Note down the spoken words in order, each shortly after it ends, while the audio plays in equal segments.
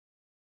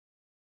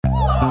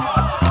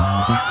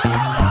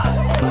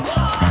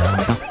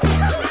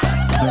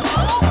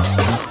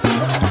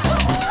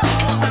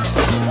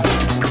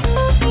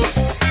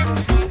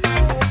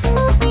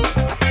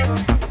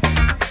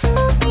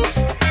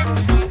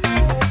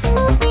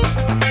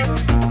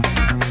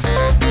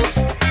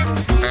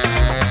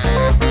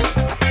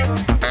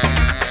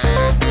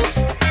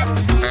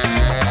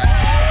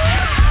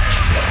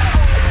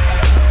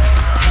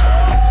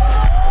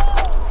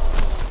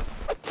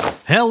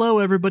Hello,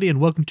 everybody, and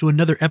welcome to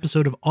another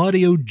episode of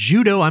Audio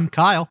Judo. I'm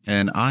Kyle.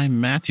 And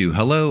I'm Matthew.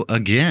 Hello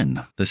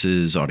again. This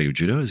is Audio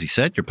Judo, as he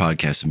said, your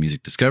podcast of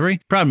music discovery.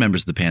 Proud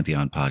members of the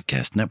Pantheon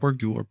Podcast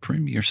Network, your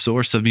premier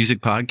source of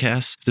music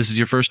podcasts. If this is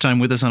your first time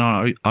with us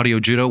on Audio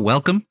Judo,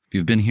 welcome. If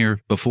you've been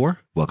here before,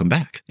 welcome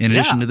back. In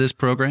addition to this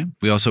program,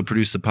 we also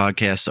produce the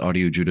podcast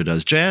Audio Judo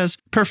Does Jazz,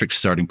 perfect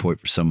starting point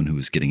for someone who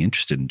is getting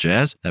interested in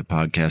jazz. That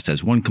podcast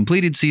has one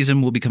completed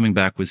season. We'll be coming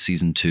back with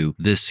season 2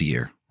 this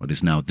year. What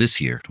is now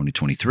this year,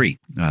 2023.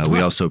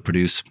 We also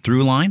produce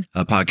Throughline,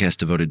 a podcast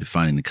devoted to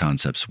finding the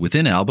concepts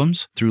within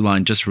albums.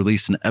 Throughline just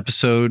released an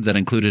episode that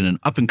included an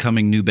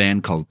up-and-coming new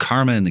band called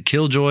Karma and the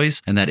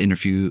Killjoys, and that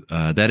interview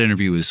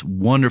is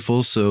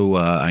wonderful, so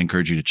I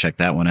encourage you to check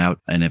that one out.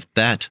 And if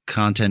that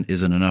content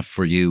isn't enough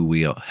for you,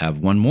 we have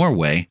one more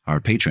way, our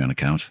Patreon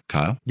account.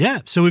 Kyle? Yeah,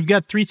 so we've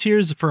got 3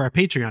 tiers for our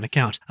Patreon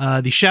account.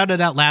 The Shout It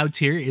Out Loud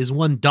tier is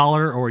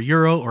 $1 or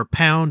euro or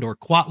pound or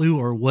quatlu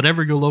or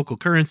whatever your local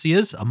currency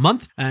is a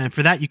month. And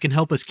for that, you can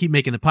help us keep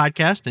making the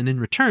podcast. And in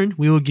return,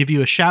 we will give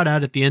you a shout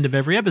out at the end of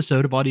every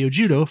episode of Audio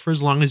Judo for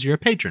as long as you're a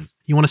patron.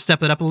 You want to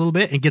step it up a little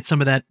bit and get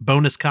some of that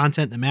bonus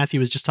content that Matthew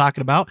was just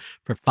talking about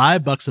for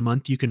 $5 a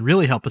month. You can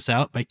really help us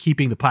out by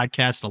keeping the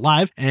podcast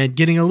alive and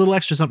getting a little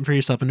extra something for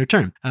yourself in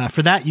return.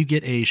 For that, you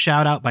get a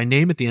shout out by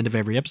name at the end of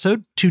every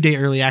episode, 2-day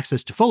early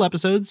access to full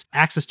episodes,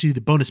 access to the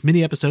bonus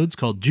mini episodes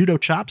called Judo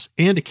Chops,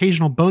 and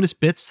occasional bonus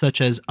bits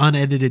such as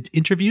unedited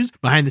interviews,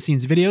 behind the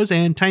scenes videos,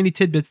 and tiny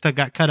tidbits that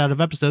got cut out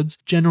of episodes,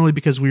 generally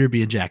because we were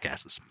being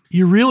jackasses.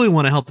 You really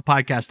want to help the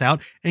podcast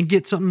out and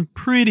get something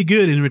pretty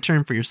good in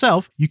return for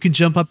yourself. You can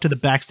jump up to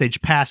the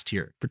Backstage Pass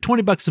tier. For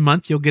 $20 a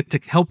month, you'll get to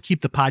help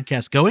keep the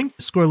podcast going,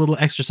 score a little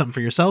extra something for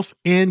yourself,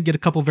 and get a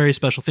couple very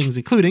special things,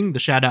 including the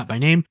shout out by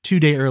name,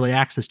 2-day early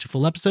access to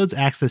full episodes,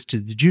 access to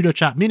the Judo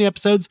Chop mini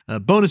episodes,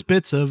 bonus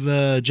bits of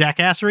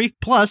jackassery,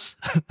 plus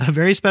a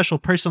very special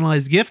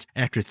personalized gift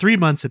after 3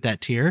 months at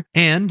that tier.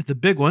 And the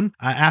big one,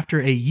 after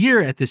a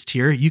year at this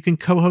tier, you can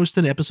co-host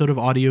an episode of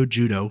Audio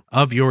Judo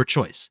of your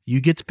choice.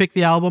 You get to pick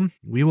the album.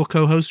 We will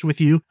co-host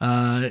with you.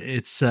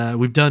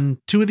 We've done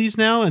 2 of these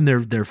now, and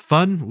they're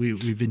fun.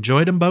 We've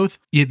enjoyed them both.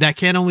 That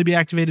can only be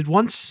activated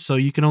once, so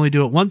you can only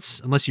do it once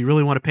unless you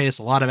really want to pay us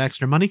a lot of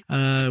extra money.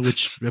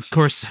 Which, of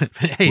course,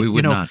 hey, we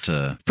would not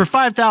for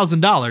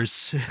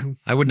 $5,000.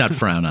 I would not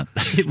frown on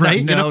that.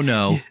 Right?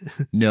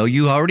 No.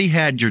 You already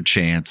had your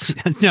chance.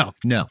 No.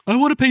 I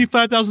want to pay you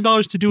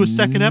 $5,000 to do a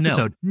second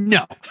episode.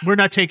 No, we're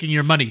not taking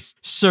your money,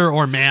 sir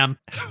or ma'am.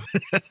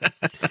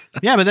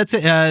 Yeah, but that's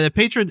it.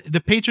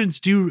 The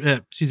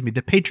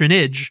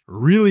patronage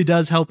really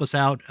does help us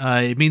out.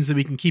 It means that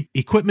we can keep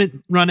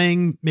equipment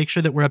running, make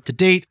sure that we're up to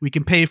date. We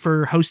can pay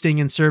for hosting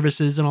and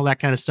services and all that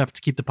kind of stuff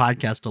to keep the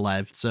podcast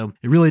alive. So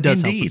it really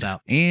does help us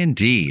out.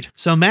 Indeed.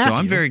 So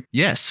Matthew,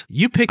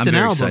 you picked an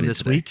album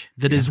this week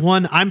that is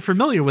one I'm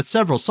familiar with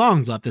several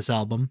songs off this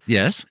album.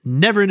 Yes.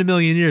 Never in a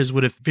million years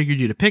would have figured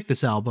you to pick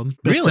this album.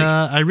 But, really?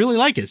 I really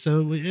like it.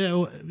 So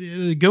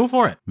go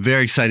for it.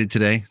 Very excited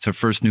today. It's our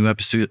first new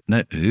episode.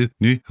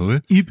 New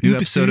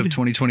episode of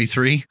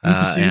 2023.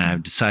 And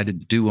I've decided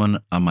to do one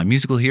on my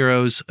musical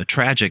heroes, a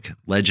tragic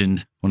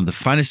legend, one of the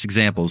finest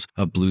examples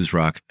of blues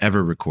rock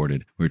ever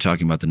recorded. We were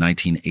talking about the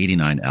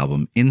 1989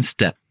 album In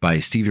Step by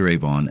Stevie Ray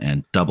Vaughan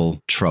and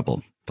Double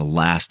Trouble, the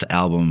last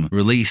album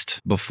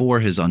released before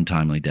his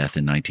untimely death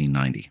in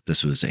 1990.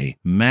 This was a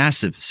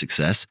massive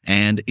success,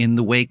 and in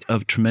the wake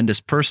of tremendous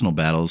personal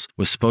battles,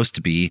 was supposed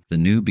to be the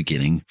new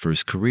beginning for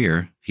his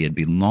career he had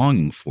been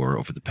longing for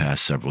over the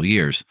past several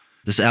years.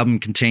 This album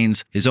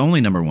contains his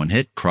only #1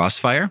 hit,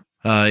 Crossfire.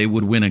 It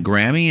would win a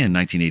Grammy in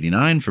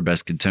 1989 for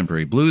Best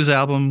Contemporary Blues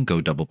Album,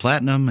 go double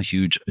platinum, a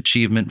huge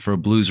achievement for a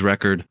blues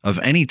record of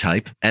any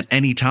type at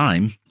any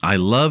time. I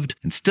loved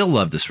and still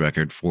love this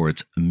record for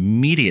its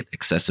immediate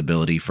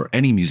accessibility for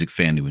any music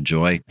fan to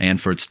enjoy, and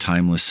for its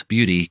timeless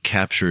beauty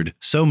captured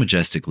so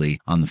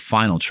majestically on the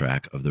final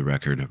track of the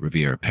record,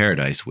 Riviera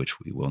Paradise, which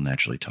we will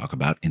naturally talk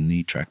about in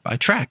the track by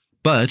track.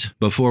 But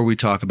before we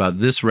talk about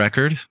this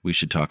record, we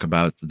should talk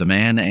about the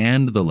man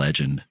and the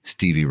legend,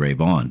 Stevie Ray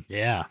Vaughan.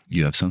 Yeah.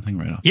 You have something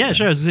right off? Yeah,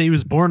 sure. He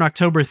was born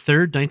October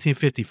 3rd,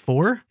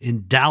 1954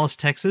 in Dallas,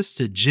 Texas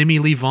to Jimmy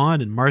Lee Vaughan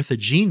and Martha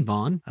Jean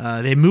Vaughan.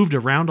 They moved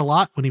around a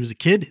lot when he was a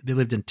kid. They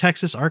lived in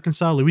Texas,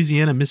 Arkansas,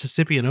 Louisiana,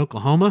 Mississippi, and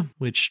Oklahoma,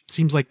 which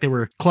seems like they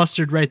were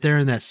clustered right there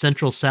in that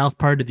central south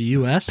part of the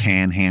U.S.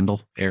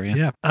 Panhandle area.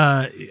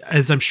 Yeah.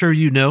 As I'm sure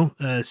you know,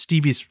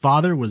 Stevie's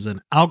father was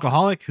an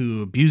alcoholic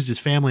who abused his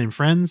family and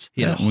friends.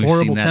 He had a We've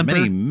horrible seen that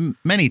temper.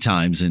 many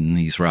times in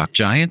these rock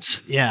giants.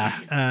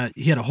 Yeah,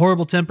 he had a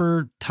horrible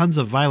temper, tons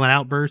of violent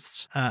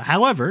outbursts.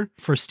 However,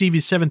 for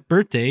Stevie's 7th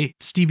birthday,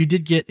 Stevie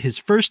did get his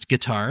first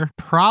guitar,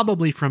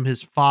 probably from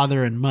his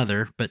father and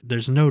mother, but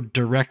there's no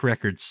direct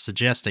records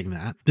suggesting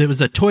that. It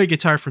was a toy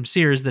guitar from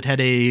Sears that had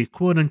a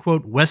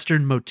quote-unquote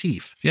Western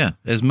motif. Yeah,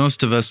 as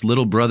most of us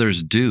little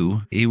brothers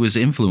do, he was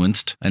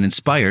influenced and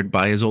inspired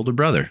by his older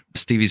brother.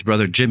 Stevie's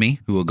brother Jimmy,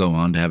 who will go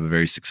on to have a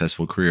very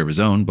successful career of his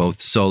own,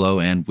 both solo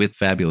and with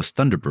Fabulous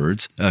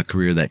Thunderbirds, a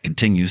career that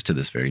continues to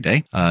this very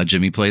day.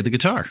 Jimmy played the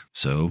guitar,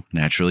 so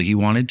naturally he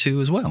wanted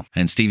to as well.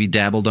 And Stevie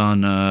dabbled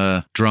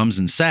on drums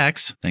and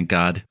sax. Thank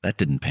God that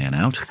didn't pan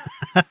out.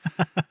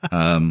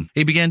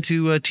 He began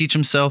to teach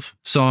himself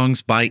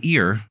songs by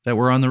ear that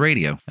were on the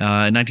radio.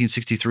 In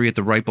 1963, at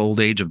the ripe old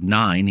age of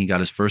 9, he got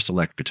his first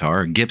electric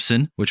guitar, a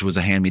Gibson, which was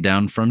a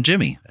hand-me-down from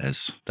Jimmy.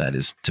 As that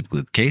is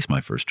typically the case,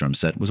 my first drum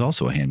set was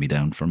also a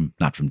hand-me-down from,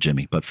 not from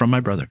Jimmy, but from my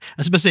brother. I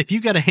was about to say, if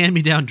you got a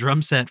hand-me-down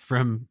drum set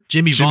from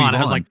Jimmy Vaughan,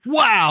 I was like,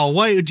 wow,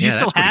 why, do you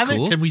still have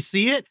it? Can we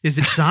see it? Is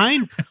it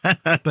signed?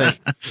 But,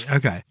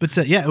 okay. But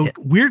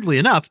weirdly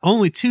enough,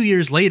 only 2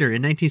 years later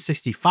in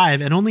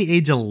 1965, at only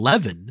age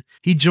 11,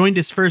 he joined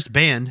his first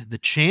band, the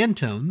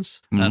Chantones,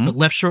 but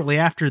left shortly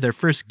after their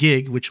first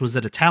gig, which was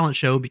at a talent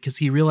show because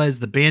he realized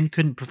the band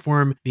couldn't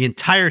perform the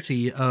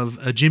entirety of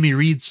a Jimmy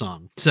Reed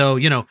song. So,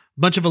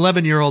 a bunch of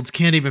 11-year-olds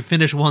can't even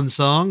finish one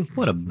song.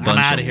 What a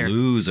bunch of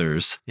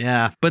losers.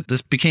 Yeah. But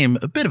this became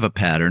a bit of a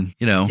pattern,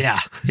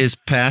 Yeah. His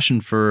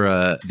passion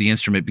for the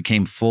instrument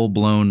became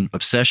full-blown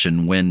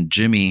obsession when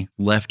Jimmy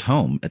left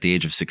home at the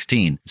age of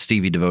 16.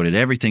 Stevie devoted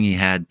everything he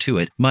had to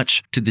it,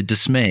 much to the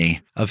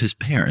dismay of his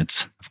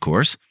parents, of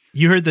course.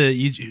 You read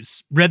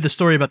the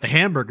story about the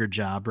hamburger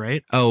job,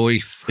 right? Oh, I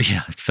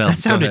felt that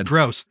sounded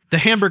gross. The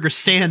hamburger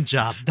stand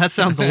job. That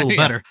sounds a little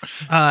better.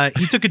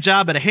 He took a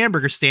job at a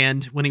hamburger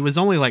stand when he was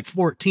only like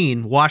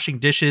 14, washing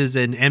dishes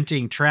and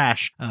emptying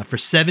trash for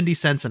 70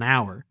 cents an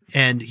hour.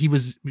 And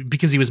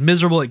because he was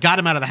miserable, it got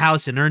him out of the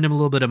house and earned him a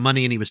little bit of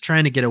money, and he was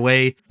trying to get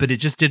away, but it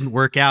just didn't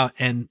work out.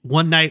 And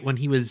one night when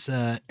he was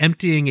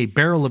emptying a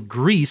barrel of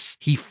grease,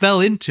 he fell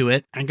into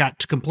it and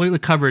got completely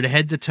covered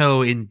head to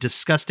toe in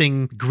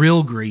disgusting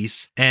grill grease,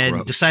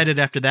 and decided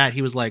after that,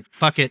 he was like,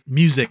 fuck it,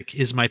 music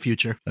is my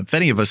future. If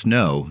any of us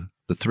know,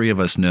 the three of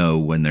us know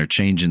when they're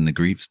changing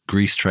the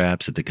grease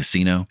traps at the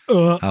casino,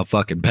 how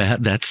fucking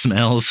bad that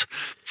smells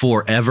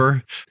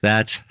forever.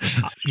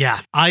 Yeah,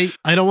 I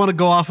don't want to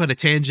go off on a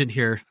tangent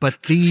here,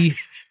 but the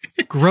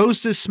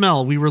grossest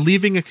smell. We were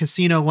leaving a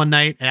casino one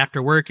night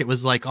after work. It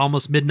was like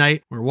almost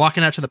midnight. We're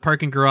walking out to the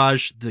parking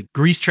garage. The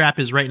grease trap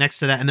is right next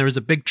to that. And there was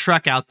a big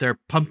truck out there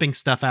pumping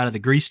stuff out of the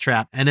grease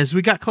trap. And as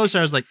we got closer,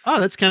 I was like, oh,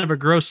 that's kind of a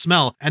gross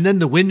smell. And then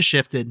the wind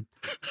shifted.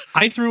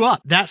 I threw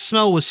up. That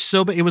smell was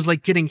so bad. It was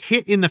like getting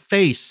hit in the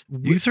face.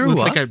 You threw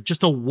up? Like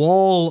just a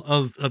wall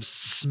of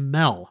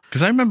smell.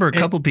 Because I remember a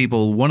couple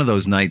people, one of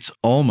those nights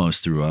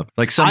almost threw up.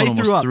 Like someone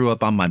almost threw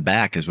up on my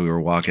back as we were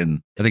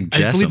walking. I think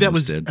Jess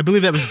did. I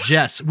believe that was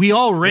Jess. We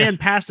all ran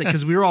past it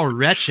because we were all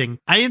retching.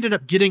 I ended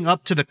up getting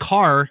up to the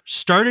car,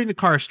 starting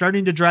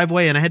to drive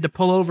away, and I had to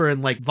pull over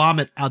and like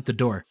vomit out the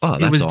door. Oh,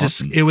 that's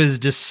awesome. It was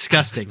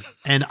disgusting.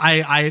 And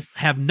I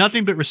have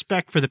nothing but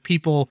respect for the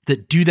people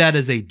that do that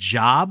as a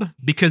job,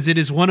 because it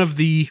is one of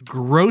the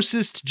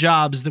grossest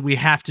jobs that we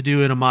have to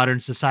do in a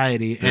modern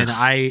society. And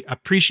I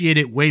appreciate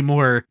it way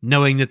more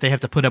knowing that they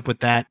have to put up with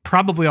that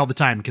probably all the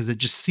time because it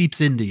just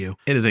seeps into you.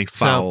 It is a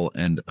foul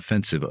and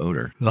offensive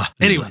odor.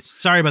 Anyways,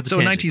 sorry about the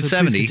tangent. In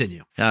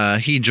 1970,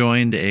 he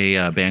joined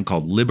a band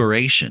called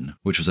Liberation,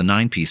 which was a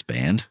 9-piece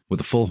band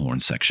with a full horn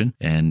section.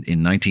 And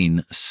in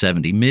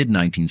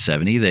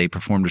mid-1970, they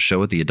performed a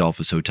show at the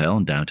Adolphus Hotel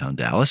in downtown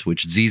Dallas,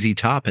 which ZZ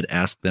Top had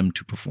asked them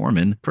to perform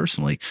in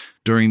personally.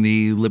 During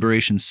the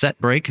Liberation set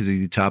break,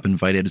 ZZ Top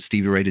invited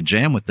Stevie Ray to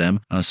jam with them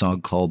on a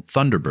song called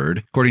Thunderbird.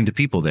 According to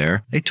people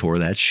there, they tore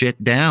that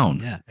shit down.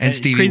 Yeah. And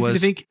Stevie was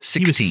 16.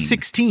 He was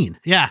 16.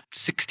 Yeah.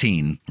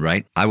 16,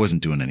 right? I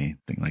wasn't doing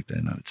anything like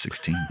that, not at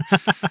 16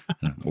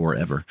 or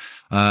ever.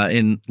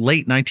 In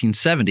late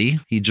 1970,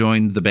 he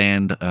joined the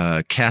band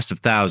Cast of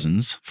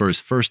Thousands for his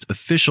first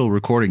official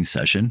recording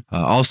session.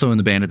 Also in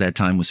the band at that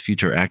time was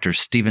future actor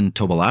Stephen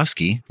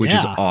Tobolowsky, which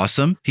is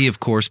awesome. He,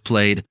 of course,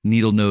 played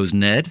Needle Nose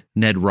Ned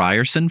Ryerson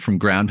from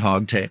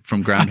Groundhog Day.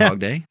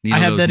 I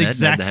have that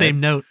exact same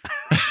note.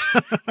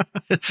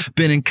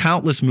 Been in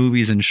countless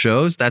movies and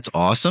shows. That's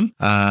awesome.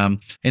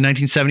 In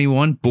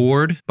 1971,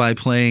 bored by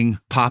playing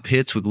pop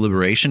hits with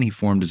Liberation, he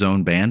formed his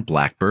own band,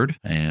 Blackbird.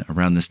 And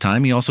around this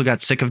time, he also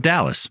got sick of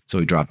Dallas. So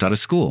he dropped out of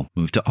school,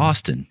 moved to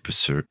Austin,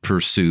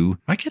 pursue.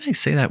 Why can't I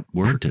say that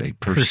word today?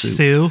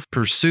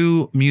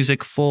 Pursue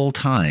music full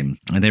time.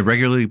 And they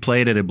regularly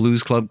played at a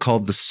blues club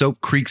called the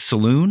Soap Creek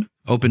Saloon.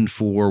 Opened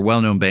for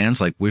well-known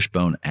bands like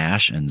Wishbone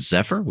Ash and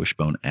Zephyr.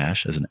 Wishbone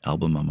Ash has an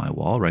album on my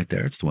wall right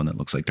there. It's the one that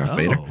looks like Darth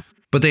Vader.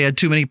 But they had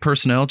too many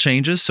personnel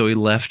changes, so he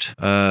left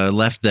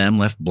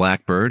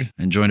Blackbird,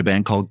 and joined a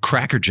band called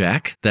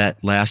Crackerjack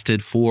that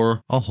lasted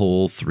for a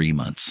whole 3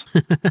 months.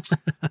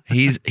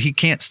 He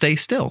can't stay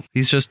still.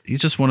 He's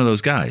just one of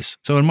those guys.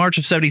 So in March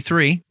of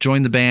 73,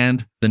 joined the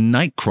band the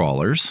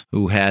Nightcrawlers,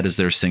 who had as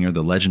their singer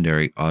the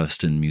legendary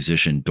Austin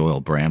musician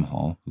Doyle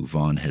Bramhall, who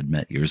Vaughan had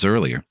met years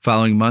earlier.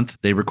 Following month,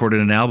 they recorded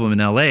an album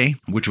in L.A.,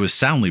 which was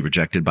soundly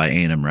rejected by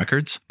A&M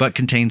Records, but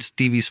contained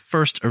Stevie's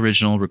first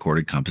original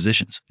recorded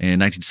compositions. In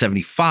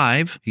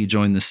 1975, he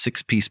joined the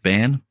six-piece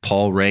band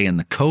Paul Ray and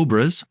the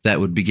Cobras that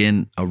would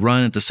begin a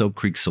run at the Soap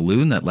Creek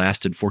Saloon that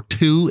lasted for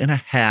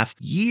 2.5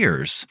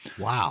 years.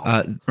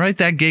 Wow. Right,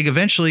 that gig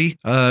eventually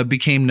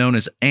became known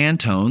as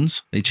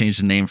Antones. They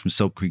changed the name from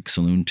Soap Creek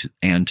Saloon to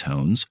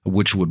Antones,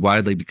 which would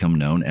widely become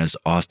known as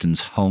Austin's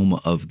home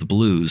of the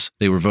blues.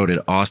 They were voted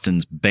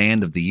Austin's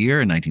Band of the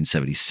Year in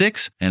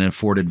 1976 and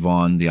afforded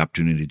Vaughan the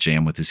opportunity to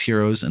jam with his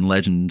heroes and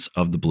legends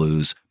of the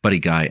blues, Buddy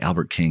Guy,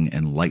 Albert King,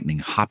 and Lightning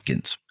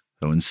Hopkins.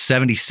 So in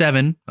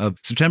September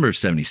of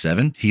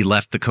 77, he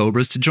left the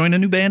Cobras to join a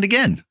new band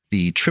again,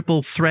 the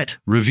Triple Threat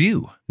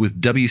Review with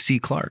W.C.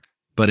 Clark.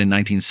 But in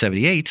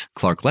 1978,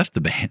 Clark left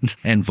the band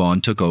and Vaughan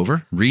took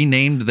over,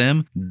 renamed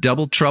them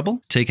Double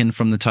Trouble, taken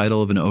from the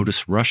title of an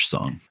Otis Rush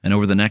song. And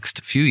over the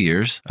next few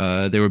years,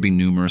 there would be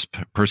numerous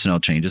personnel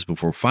changes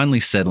before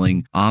finally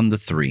settling on the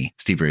three.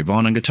 Stevie Ray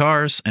Vaughan on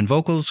guitars and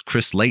vocals,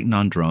 Chris Layton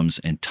on drums,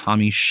 and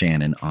Tommy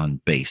Shannon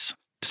on bass.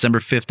 December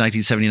 5th,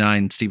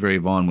 1979, Stevie Ray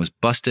Vaughan was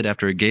busted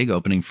after a gig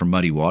opening for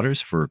Muddy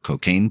Waters for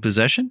cocaine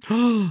possession.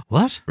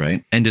 What?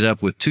 Right. Ended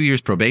up with 2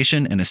 years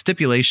probation and a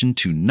stipulation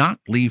to not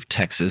leave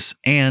Texas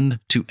and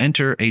to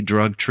enter a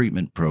drug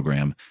treatment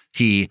program.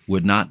 He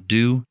would not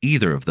do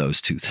either of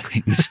those two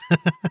things.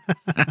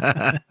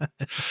 That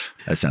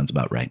sounds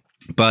about right.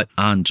 But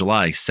on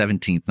July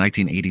 17th,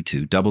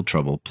 1982, Double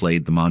Trouble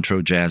played the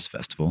Montreux Jazz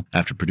Festival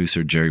after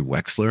producer Jerry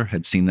Wexler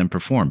had seen them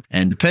perform.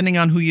 And depending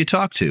on who you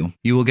talk to,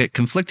 you will get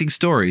conflicting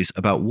stories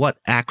about what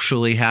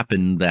actually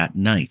happened that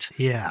night.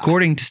 Yeah.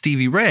 According to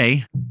Stevie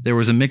Ray, there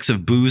was a mix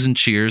of boos and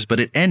cheers, but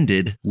it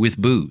ended with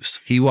boos.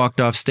 He walked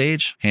off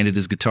stage, handed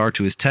his guitar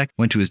to his tech,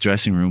 went to his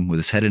dressing room with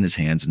his head in his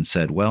hands and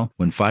said, "Well,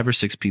 when 5 or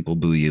 6 people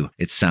boo you,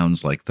 it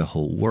sounds like the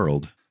whole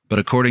world." But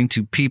according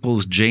to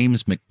People's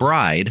James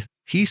McBride,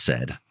 he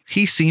said,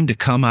 "He seemed to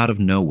come out of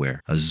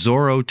nowhere, a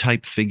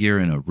Zorro-type figure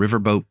in a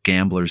riverboat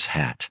gambler's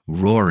hat,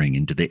 roaring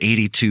into the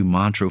 82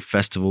 Montreux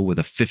Festival with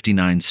a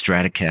 59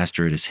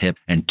 Stratocaster at his hip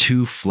and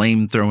 2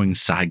 flame-throwing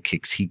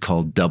sidekicks he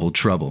called Double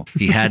Trouble.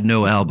 He had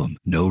no album,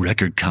 no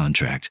record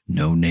contract,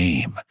 no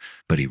name,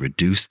 but he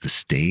reduced the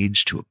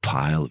stage to a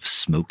pile of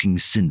smoking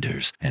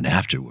cinders, and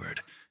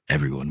afterward,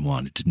 everyone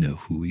wanted to know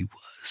who he was."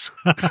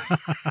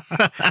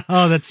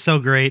 Oh, that's so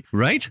great.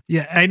 Right?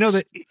 Yeah, I know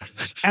that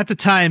at the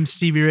time,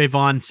 Stevie Ray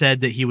Vaughan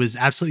said that he was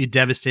absolutely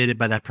devastated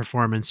by that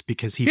performance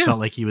because he felt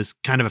like he was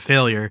kind of a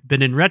failure.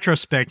 But in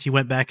retrospect, he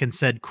went back and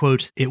said,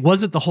 quote, "It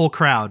wasn't the whole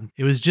crowd.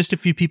 It was just a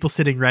few people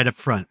sitting right up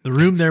front. The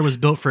room there was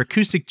built for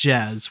acoustic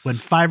jazz. When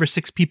 5 or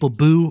 6 people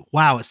boo,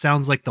 wow, it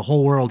sounds like the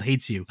whole world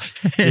hates you.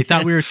 They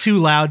thought we were too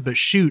loud, but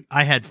shoot,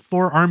 I had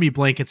 4 army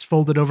blankets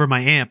folded over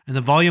my amp and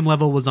the volume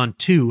level was on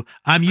 2.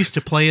 I'm used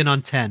to playing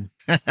on 10.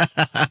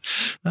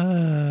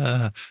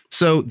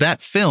 So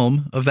that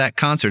film of that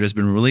concert has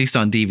been released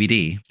on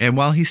DVD, and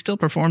while he still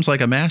performs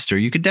like a master,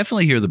 you could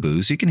definitely hear the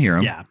boos. You can hear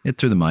him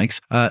through the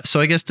mics. So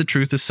I guess the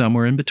truth is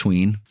somewhere in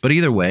between. But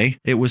either way,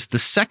 it was the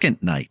second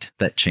night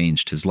that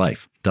changed his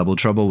life. Double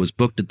Trouble was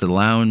booked at the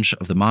lounge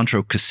of the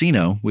Montreux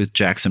Casino with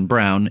Jackson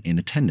Browne in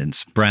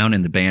attendance. Browne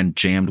and the band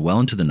jammed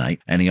well into the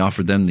night, and he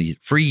offered them the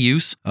free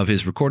use of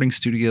his recording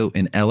studio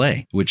in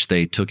L.A., which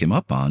they took him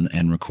up on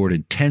and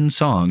recorded 10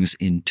 songs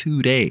in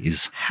 2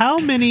 days. How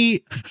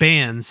many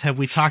bands have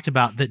we talked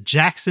about that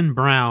Jackson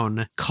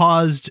Browne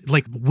caused,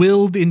 like,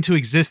 willed into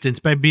existence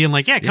by being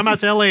like, yeah, come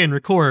out to L.A. and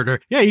record, or,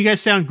 yeah, you guys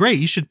sound great,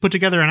 you should put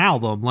together an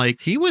album. Like,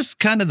 he was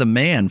kind of the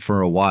man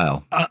for a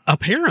while.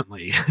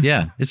 Apparently.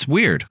 Yeah, it's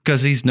weird,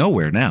 because he's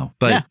nowhere now.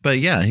 But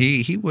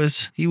he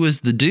was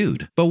the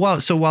dude. But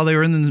while they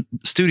were in the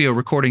studio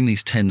recording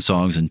these 10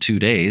 songs in 2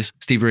 days,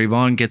 Stevie Ray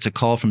Vaughan gets a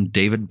call from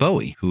David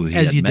Bowie, who he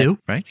had met,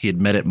 right? He had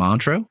met at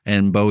Montreux,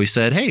 and Bowie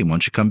said, "Hey, why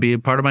don't you come be a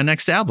part of my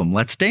next album?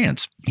 Let's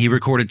dance." He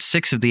recorded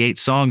 6 of the 8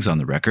 songs on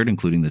the record,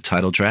 including the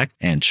title track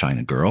and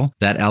China Girl.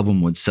 That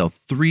album would sell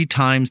 3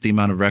 times the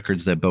amount of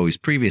records that Bowie's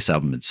previous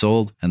album had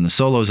sold, and the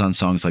solos on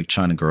songs like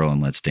China Girl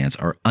and Let's Dance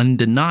are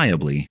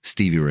undeniably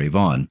Stevie Ray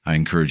Vaughan. I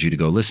encourage you to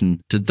go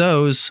listen to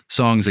those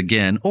songs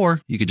again,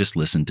 or you could just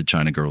listen to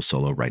China Girl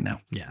solo right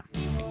now. Yeah.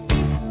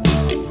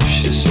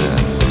 She said,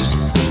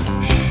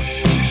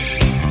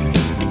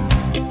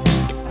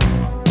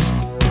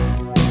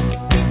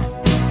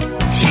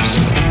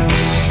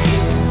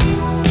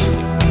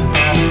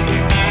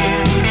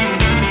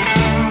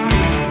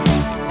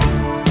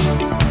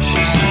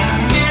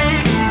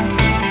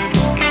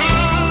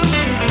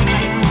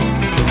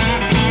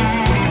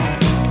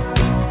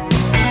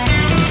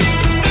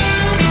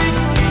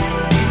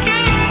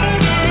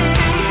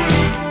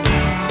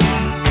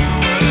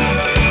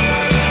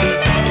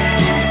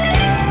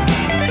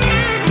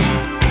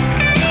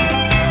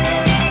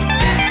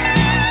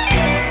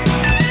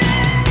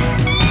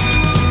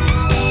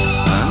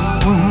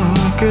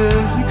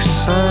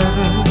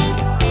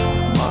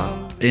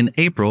 in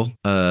April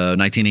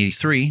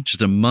 1983,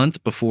 just a month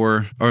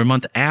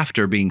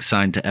after being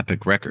signed to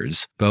Epic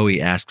Records,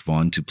 Bowie asked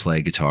Vaughan to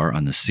play guitar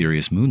on the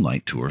Serious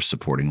Moonlight tour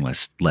supporting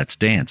Let's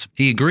Dance.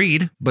 He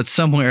agreed, but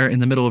somewhere in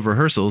the middle of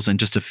rehearsals and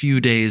just a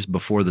few days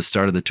before the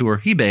start of the tour,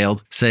 he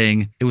bailed,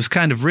 saying, "It was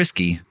kind of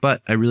risky,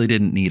 but I really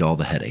didn't need all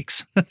the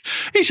headaches."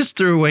 He just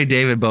threw away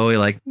David Bowie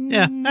like,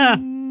 nah,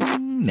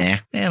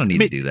 I don't need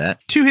to do that.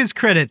 To his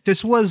credit,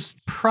 this was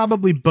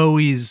probably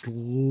Bowie's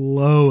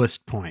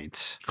lowest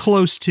point.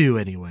 Close to,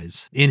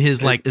 anyways, in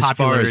his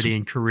popularity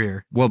and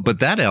career. Well, but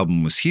that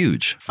album was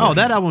huge.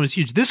 That album was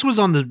huge. This was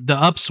on the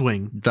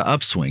upswing. The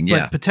upswing,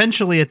 yeah. But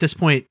potentially at this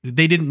point,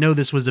 they didn't know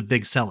this was a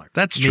big seller.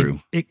 That's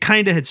true. It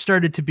kind of had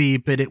started to be,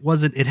 but it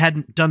wasn't. It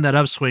hadn't done that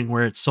upswing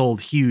where it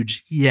sold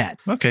huge yet.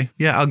 Okay,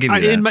 yeah, I'll give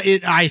you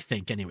that. I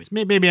think, anyways.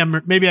 Maybe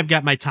I've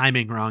got my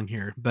timing wrong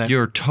here, but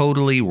you're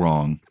totally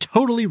wrong.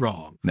 Totally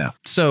wrong. No.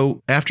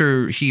 So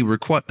after he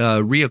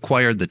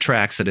reacquired the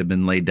tracks that had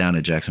been laid down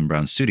at Jackson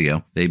Browne's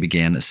studio, they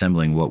began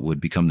assembling what would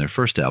become their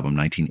first album,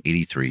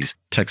 1983's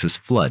Texas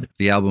Flood.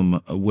 The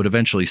album would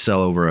eventually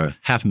sell over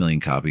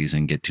 500,000 copies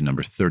and get to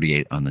number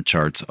 38 on the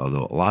charts,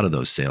 although a lot of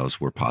those sales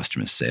were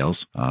posthumous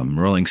sales.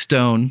 Rolling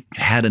Stone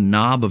had a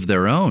knob of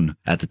their own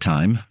at the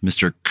time,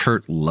 Mr.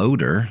 Kurt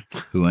Loder,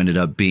 who ended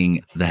up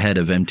being the head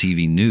of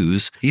MTV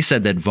News. He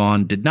said that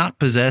Vaughan did not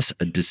possess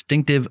a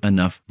distinctive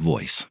enough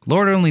voice.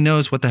 Lord only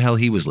knows what the hell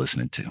he was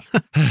listening to.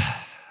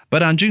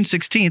 But on June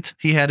 16th,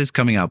 he had his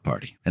coming out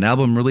party, an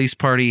album release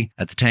party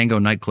at the Tango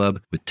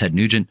nightclub with Ted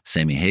Nugent,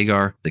 Sammy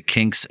Hagar, The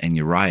Kinks, and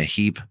Uriah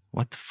Heep.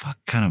 What the fuck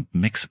kind of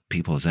mix of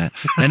people is that?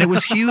 And it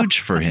was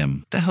huge for him.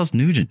 What the hell's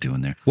Nugent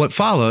doing there? What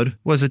followed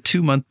was a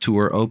 2-month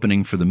tour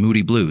opening for the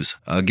Moody Blues.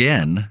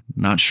 Again,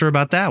 not sure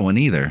about that one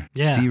either.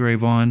 Yeah. Stevie Ray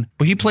Vaughan.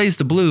 But he plays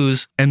the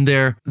blues, and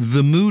they're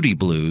the Moody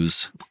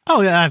Blues.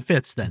 Oh, yeah, that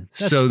fits then.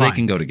 That's so fine. They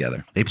can go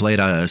together. They played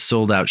a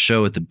sold-out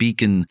show at the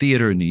Beacon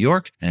Theater in New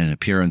York, and an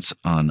appearance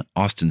on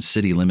Austin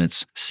City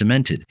Limits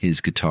cemented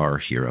his guitar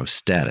hero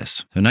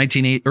status. So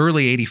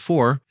early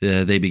 84,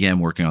 they began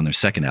working on their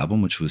second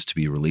album, which was to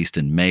be released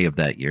in May of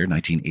that year.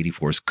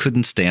 1984's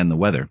Couldn't Stand the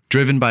Weather.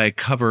 Driven by a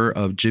cover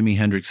of Jimi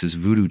Hendrix's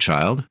Voodoo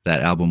Child,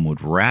 that album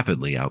would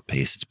rapidly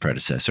outpace its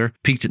predecessor,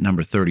 peaked at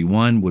number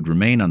 31, would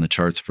remain on the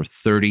charts for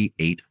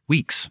 38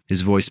 weeks.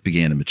 His voice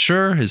began to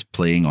mature, his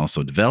playing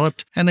also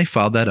developed, and they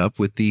followed that up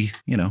with the,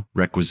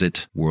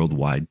 requisite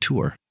worldwide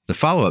tour. The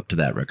follow-up to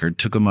that record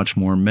took a much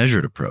more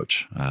measured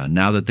approach.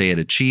 Now that they had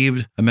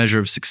achieved a measure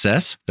of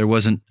success, there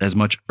wasn't as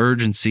much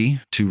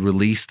urgency to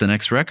release the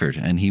next record,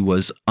 and he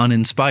was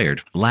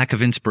uninspired. Lack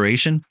of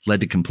inspiration led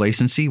to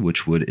complacency,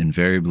 which would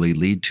invariably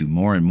lead to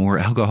more and more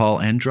alcohol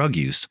and drug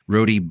use.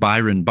 Roadie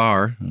Byron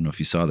Barr, I don't know if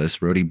you saw this,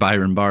 Roadie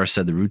Byron Barr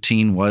said the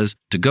routine was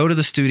to go to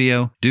the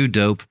studio, do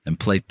dope, and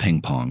play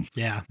ping pong.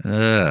 Yeah.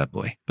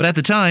 Boy. But at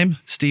the time,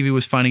 Stevie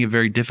was finding it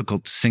very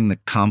difficult to sing the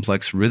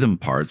complex rhythm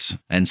parts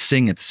and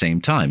sing at the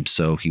same time.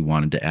 So he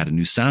wanted to add a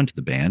new sound to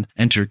the band.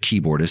 Enter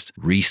keyboardist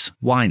Reese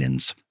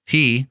Winans.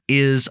 He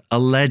is a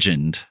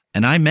legend.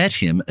 And I met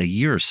him a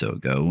year or so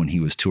ago when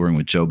he was touring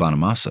with Joe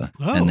Bonamassa,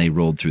 and they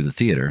rolled through the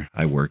theater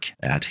I work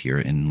at here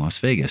in Las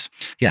Vegas.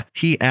 Yeah,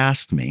 he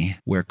asked me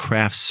where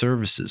craft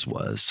services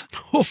was.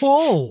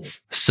 Oh.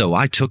 So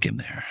I took him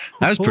there.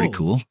 That was pretty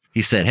cool.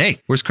 He said, "Hey,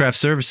 where's craft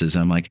services?"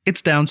 And I'm like,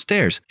 "It's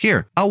downstairs.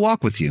 Here, I'll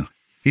walk with you."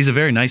 He's a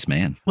very nice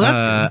man. Well,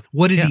 that's good.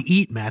 What did he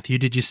eat, Matthew?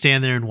 Did you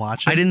stand there and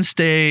watch him? I didn't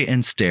stay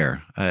and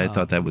stare. I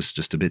thought that was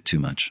just a bit too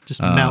much.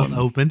 Just mouth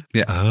open?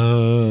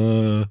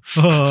 Yeah.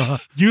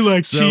 You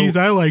like cheese.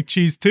 I like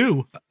cheese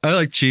too. I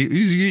like cheese.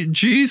 You eating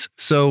cheese?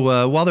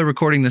 So while they're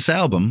recording this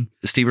album,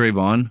 Stevie Ray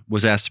Vaughan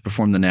was asked to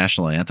perform the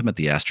national anthem at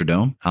the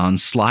Astrodome on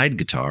slide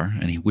guitar,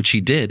 which he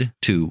did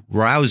to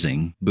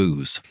rousing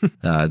boos.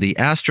 The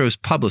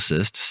Astros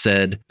publicist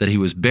said that he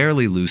was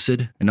barely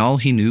lucid, and all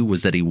he knew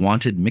was that he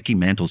wanted Mickey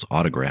Mantle's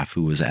autograph,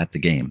 who was at the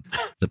game.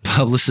 The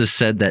publicist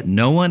said that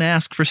no one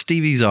asked for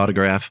Stevie's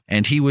autograph,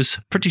 and he was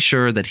pretty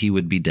sure that he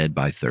would be dead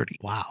by 30.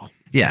 Wow.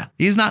 Yeah,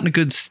 he's not in a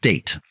good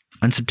state.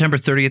 On September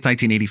 30th,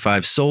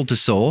 1985, Soul to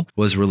Soul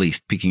was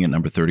released, peaking at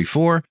number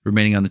 34,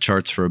 remaining on the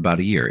charts for about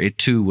a year. It,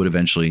 too, would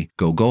eventually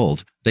go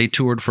gold. They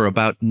toured for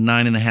about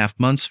 9.5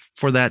 months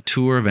for that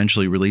tour,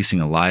 eventually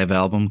releasing a live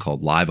album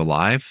called Live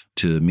Alive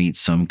to meet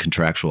some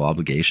contractual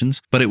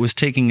obligations. But it was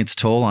taking its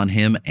toll on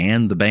him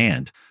and the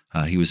band.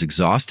 He was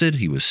exhausted.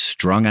 He was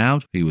strung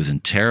out. He was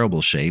in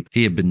terrible shape.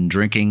 He had been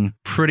drinking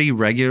pretty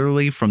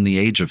regularly from the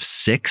age of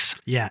 6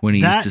 when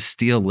he used to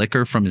steal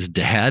liquor from his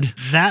dad.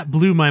 That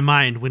blew my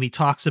mind when he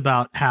talks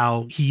about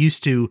how he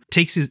used to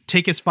take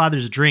his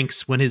father's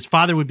drinks when his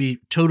father would be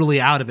totally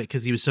out of it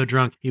because he was so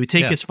drunk. He would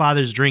take his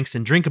father's drinks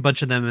and drink a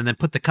bunch of them and then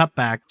put the cup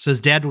back. So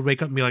his dad would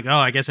wake up and be like, "Oh,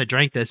 I guess I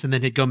drank this." And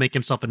then he'd go make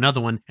himself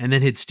another one and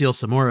then he'd steal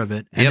some more of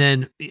it. And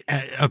then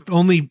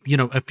only,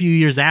 a few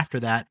years after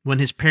that, when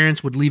his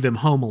parents would leave him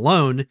home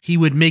alone, he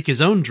would make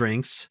his own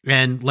drinks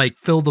and like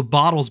fill the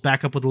bottles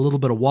back up with a little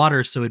bit of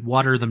water, so it'd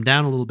water them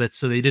down a little bit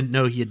so they didn't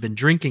know he had been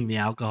drinking the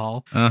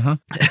alcohol.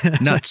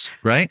 Nuts,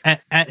 right?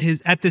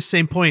 At this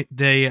same point,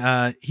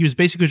 he was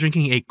basically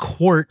drinking a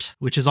quart,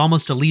 which is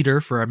almost a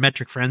liter for our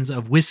metric friends,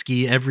 of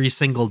whiskey every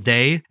single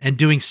day, and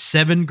doing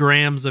 7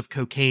 grams of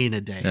cocaine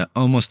a day. Yeah,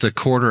 almost a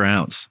quarter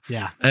ounce.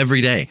 Yeah.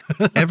 Every day.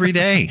 Every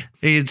day.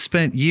 He had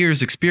spent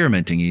years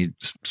experimenting. He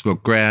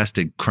smoked grass,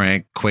 did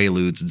crank,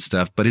 quaaludes and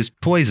stuff, but his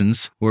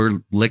poisons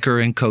were liquor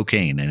and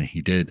cocaine, and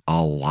he did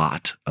a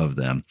lot of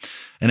them.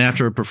 And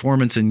after a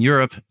performance in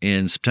Europe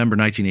in September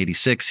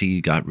 1986, he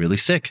got really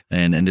sick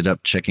and ended up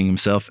checking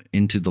himself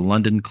into the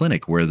London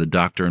clinic, where the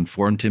doctor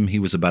informed him he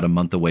was about a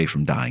month away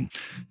from dying.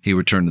 He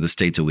returned to the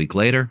States a week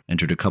later,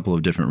 entered a couple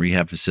of different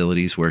rehab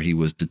facilities where he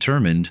was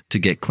determined to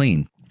get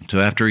clean. So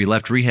after he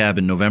left rehab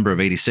in November of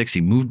 86,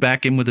 he moved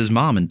back in with his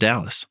mom in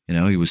Dallas.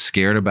 He was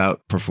scared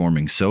about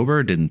performing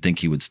sober, didn't think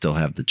he would still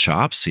have the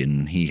chops,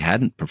 and he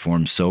hadn't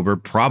performed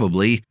sober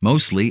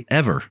mostly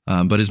ever.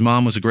 But his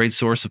mom was a great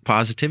source of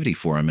positivity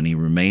for him, and he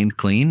remained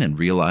clean and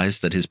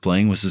realized that his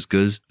playing was as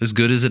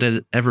good as it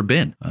had ever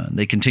been.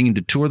 They continued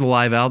to tour the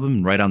live album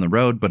and write on the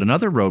road, but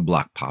another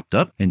roadblock popped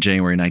up. In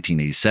January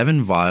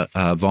 1987,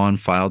 Vaughan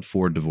filed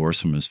for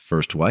divorce from his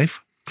first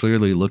wife,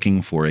 clearly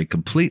looking for a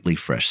completely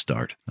fresh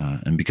start.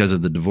 And because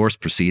of the divorce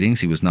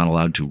proceedings, he was not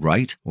allowed to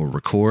write or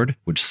record,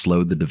 which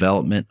slowed the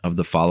development of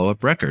the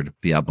follow-up record,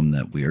 the album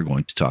that we are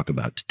going to talk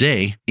about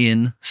today,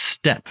 In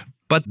Step.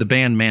 But the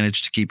band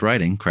managed to keep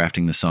writing,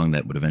 crafting the song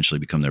that would eventually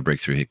become their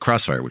breakthrough hit,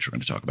 Crossfire, which we're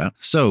going to talk about.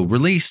 So,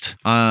 released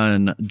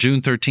on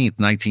June 13th,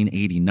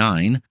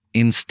 1989,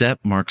 In Step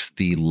marks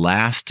the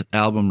last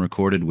album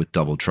recorded with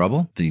Double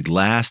Trouble, the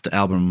last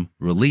album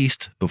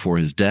released before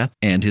his death,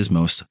 and his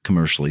most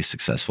commercially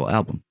successful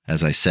album.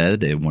 As I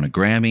said, it won a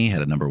Grammy,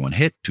 had a #1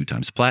 hit, 2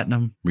 times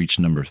platinum, reached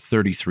number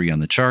 33 on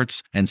the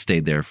charts, and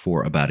stayed there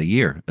for about a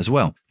year as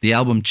well. The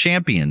album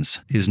champions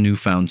his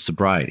newfound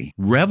sobriety,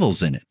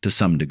 revels in it to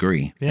some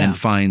degree, and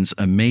finds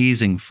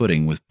amazing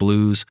footing with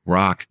blues,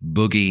 rock,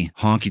 boogie,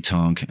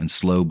 honky-tonk, and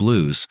slow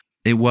blues.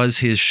 It was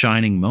his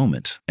shining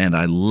moment, and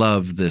I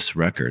love this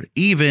record.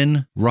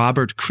 Even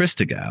Robert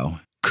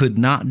Christgau could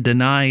not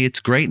deny its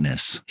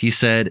greatness. He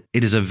said,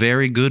 "It is a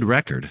very good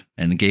record,"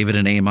 and gave it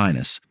an A-.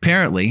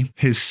 Apparently,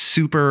 his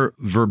super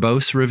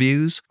verbose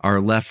reviews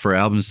are left for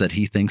albums that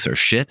he thinks are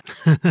shit,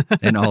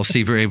 and all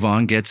Stevie Ray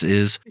Vaughan gets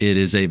is, "It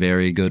is a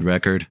very good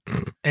record."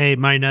 A-.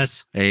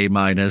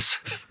 A-.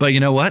 But you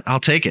know what? I'll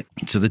take it.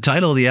 So the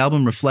title of the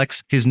album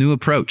reflects his new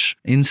approach,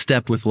 in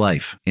step with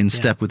life, in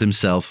step with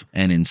himself,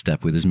 and in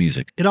step with his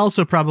music. It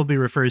also probably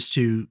refers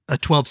to a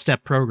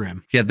 12-step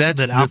program. Yeah,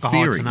 that's that the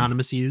Alcoholics theory.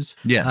 Anonymous use.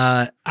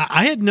 Yes.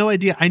 I had no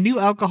idea. I knew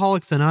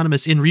Alcoholics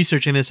Anonymous. In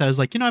researching this, I was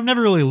like, I've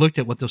never really looked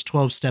at what those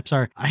 12 steps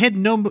are. I had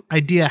no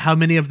idea how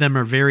many of them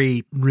are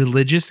very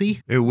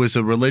religious-y. It was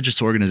a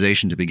religious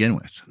organization to begin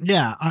with.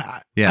 Yeah.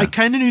 I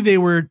kind of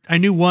knew I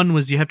knew one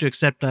was you have to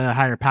accept a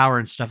higher power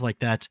and stuff like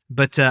that.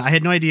 But I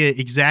had no idea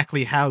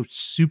exactly how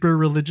super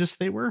religious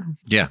they were.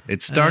 Yeah,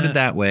 it started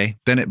that way.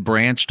 Then it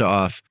branched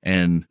off,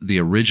 and the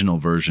original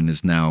version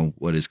is now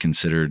what is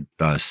considered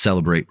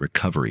Celebrate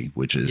Recovery,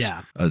 which is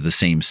the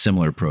same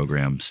similar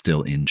program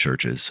still in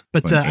churches.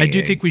 But I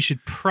do think we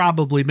should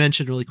probably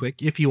mention really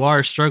quick, if you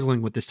are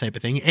struggling with this type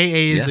of thing,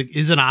 AA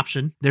is an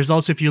option. There's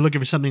also, if you're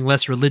looking for something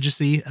less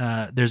religiously,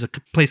 there's a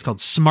place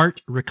called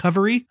Smart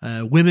Recovery,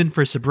 Women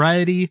for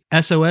Sobriety,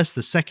 SOS,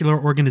 the Secular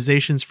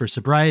Organizations for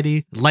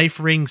Sobriety, Life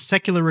Ring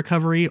Secular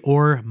Recovery,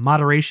 or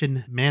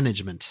Moderation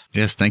Management.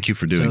 Yes, thank you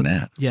for doing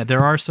that. Yeah,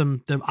 there are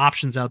some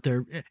options out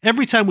there.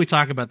 Every time we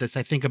talk about this,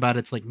 I think about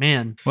it's like,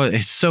 man. Well,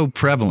 it's so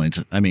prevalent.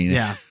 I mean,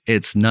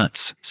 it's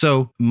nuts.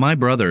 So my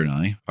brother and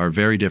I are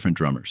very different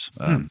drummers.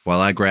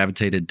 While I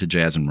gravitated to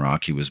jazz and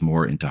rock, he was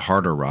more into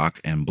harder rock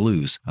and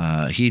blues.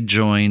 He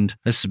joined,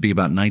 this would be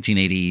about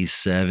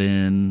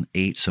 1987,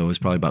 8, so it was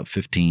probably about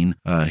 15.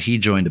 He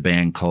joined a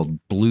band called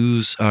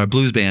blues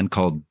band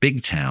called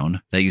Big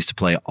Town that used to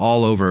play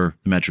all over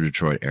the Metro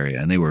Detroit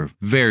area, and they were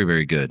very,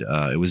 very good.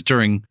 It was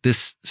during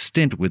this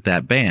stint with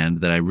that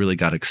band that I really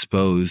got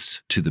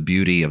exposed to the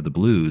beauty of the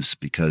blues,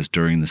 because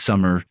during the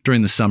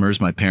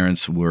summers, my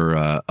parents were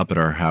up at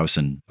our house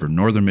in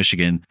northern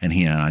Michigan, and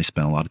he and I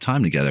spent a lot of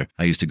time together.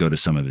 I used to go to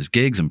some of his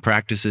gigs and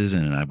practices,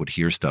 and I would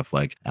hear stuff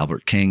like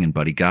Albert King and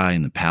Buddy Guy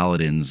and the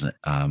Paladins.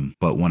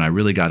 But when I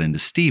really got into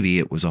Stevie,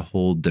 it was a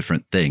whole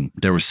different thing.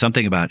 There was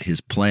something about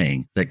his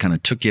playing that kind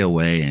of took you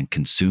away and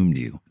consumed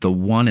you. The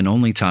one and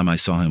only time I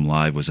saw him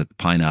live was at the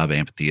Pine Knob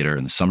Amphitheater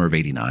in the summer of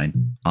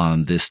 '89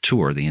 on this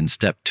tour, the In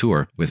Step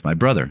tour, with my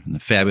brother. And the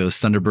Fabulous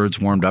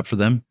Thunderbirds warmed up for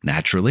them,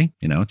 naturally.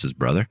 It's his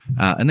brother.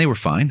 And they were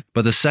fine.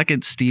 But the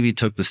second Stevie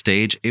took the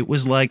stage, it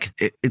was like,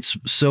 it's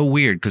so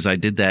weird, because I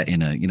did that that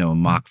in a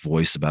mock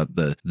voice about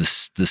the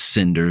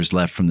cinders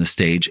left from the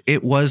stage.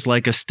 It was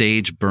like a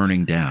stage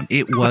burning down.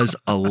 It was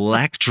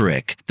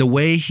electric. The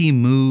way he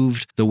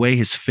moved, the way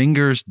his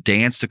fingers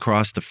danced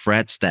across the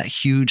frets, that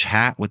huge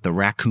hat with the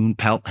raccoon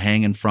pelt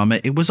hanging from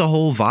it. It was a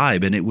whole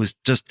vibe, and it was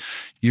just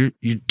you're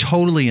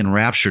totally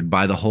enraptured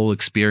by the whole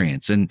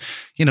experience. And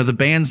the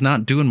band's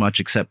not doing much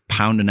except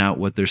pounding out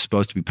what they're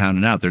supposed to be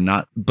pounding out. They're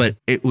not, but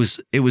it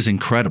was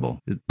incredible.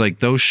 Like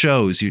those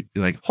shows, you're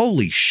like,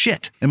 holy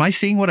shit, am I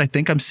seeing what I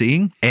think I'm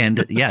seeing?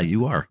 And yeah,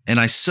 you are. And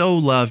I so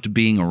loved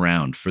being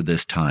around for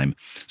this time.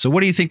 So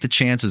what do you think the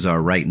chances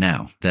are right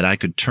now that I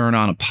could turn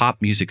on a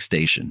pop music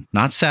station,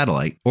 not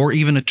satellite, or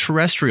even a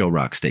terrestrial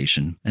rock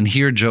station, and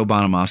hear Joe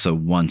Bonamassa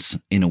once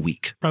in a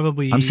week?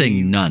 Probably. I'm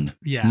saying none.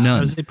 Yeah. None. I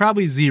would say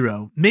probably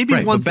zero. Maybe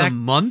Right, once a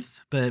month.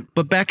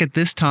 But back at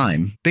this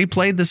time, they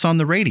played this on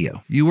the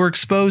radio. You were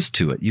exposed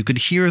to it. You could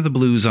hear the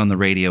blues on the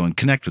radio and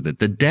connect with it.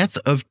 The death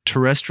of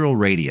terrestrial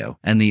radio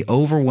and the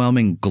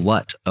overwhelming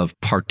glut of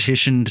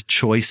partitioned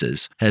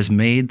choices has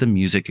made the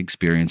music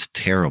experience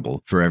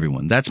terrible for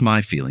everyone. That's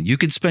my feeling. You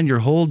could spend your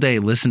whole day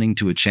listening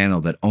to a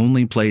channel that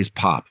only plays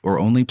pop or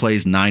only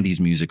plays 90s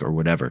music or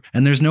whatever,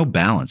 and there's no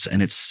balance,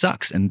 and it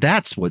sucks. And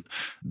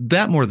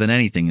that more than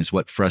anything is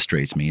what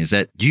frustrates me, is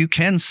that you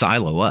can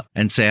silo up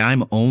and say,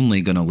 I'm only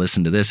going to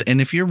listen to this.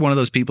 And if you're one of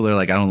those people that are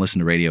like, I don't listen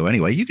to radio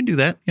anyway, you can do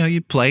that.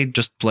 You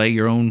just play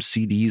your own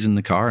CDs in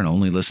the car and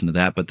only listen to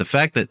that. But the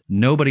fact that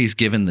nobody's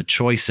given the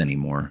choice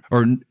anymore,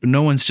 or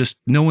no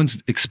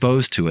one's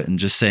exposed to it and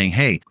just saying,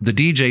 hey, the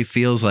DJ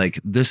feels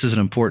like this is an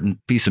important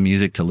piece of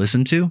music to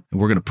listen to,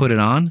 and we're going to put it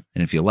on.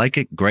 And if you like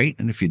it, great.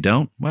 And if you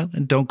don't, well,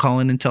 then don't call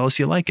in and tell us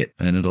you like it,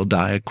 and it'll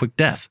die a quick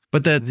death.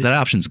 But that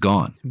option's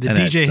gone. The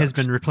DJ has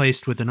been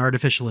replaced with an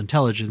artificial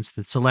intelligence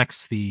that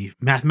selects the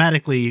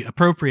mathematically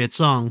appropriate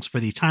songs for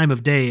the time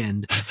of day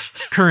and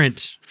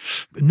current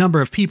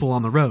number of people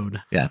on the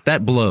road. Yeah,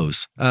 that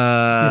blows.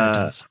 Yeah, it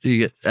does. You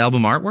get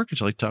album artwork? Would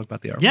you like to talk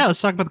about the artwork? Yeah,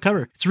 let's talk about the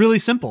cover. It's really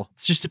simple.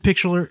 It's just a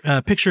picture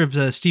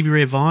of Stevie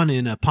Ray Vaughan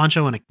in a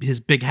poncho and his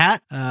big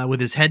hat with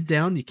his head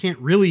down. You can't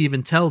really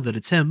even tell that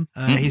it's him.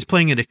 He's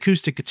playing an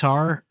acoustic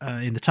guitar.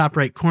 In the top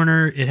right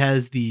corner, it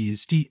has the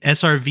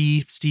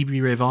SRV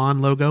Stevie Ray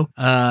Vaughan logo.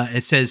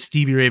 It says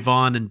Stevie Ray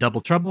Vaughan and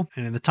Double Trouble.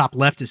 And in the top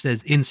left, it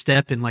says In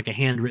Step in like a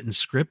handwritten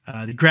script.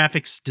 The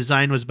graphics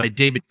design was by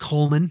David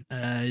Coleman.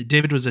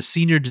 David was a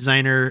senior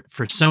designer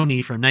for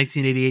Sony from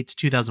 1988 to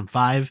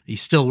 2005. He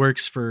still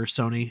works for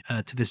Sony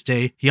to this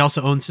day. He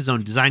also owns his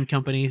own design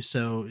company,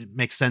 so it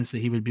makes sense that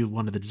he would be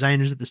one of the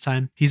designers at this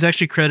time. He's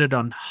actually credited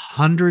on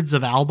hundreds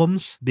of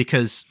albums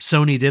because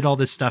Sony did all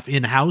this stuff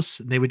in-house.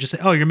 And they would just say,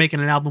 oh, you're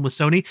making an album with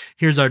Sony?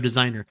 Here's our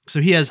designer.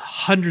 So he has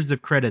hundreds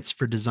of credits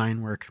for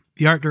design work.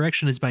 The art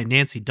direction is by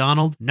Nancy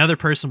Donald, another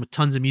person with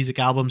tons of music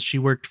albums. She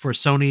worked for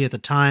Sony at the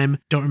time.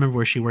 Don't remember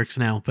where she works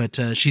now, but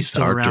she's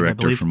still art around, I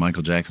director believe. for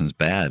Michael Jackson's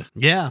Bad.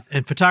 Yeah,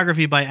 and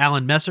photography by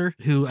Alan Messer,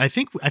 who I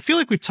feel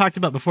like we've talked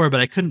about before, but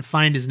I couldn't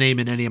find his name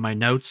in any of my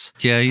notes.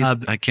 Yeah,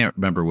 I can't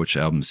remember which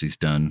albums he's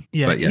done.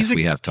 Yeah, but yes,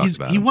 we have talked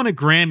about him. He won a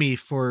Grammy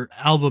for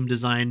album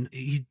design.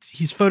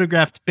 He's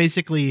photographed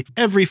basically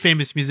every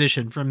famous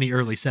musician from the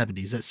early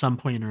 70s at some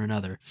point or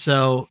another.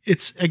 So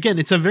it's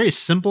a very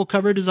simple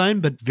cover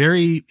design, but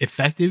very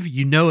effective.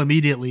 You know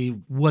immediately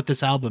what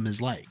this album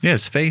is like. Yeah,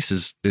 his face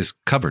is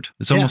covered.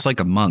 It's almost like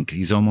a monk.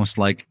 He's almost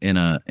like in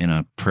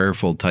a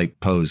prayerful type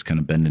pose, kind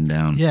of bending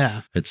down.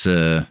 Yeah. It's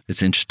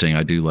interesting.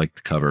 I do like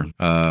the cover.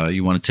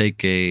 You want to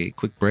take a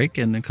quick break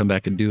and then come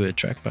back and do it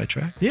track by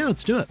track? Yeah,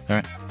 let's do it. All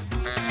right.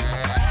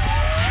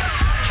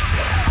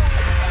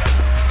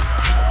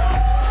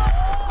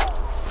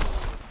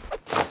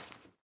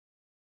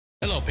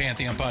 Hello,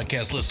 Pantheon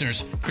Podcast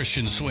listeners.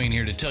 Christian Swain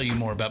here to tell you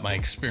more about my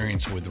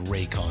experience with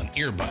Raycon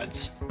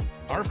earbuds.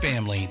 Our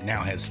family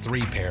now has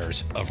 3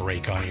 pairs of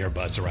Raycon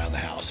earbuds around the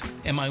house,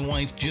 and my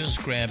wife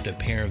just grabbed a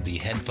pair of the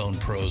Headphone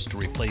Pros to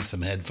replace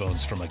some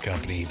headphones from a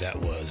company that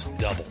was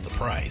double the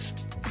price.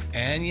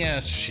 And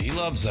yes, she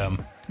loves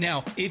them.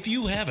 Now, if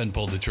you haven't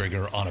pulled the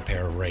trigger on a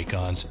pair of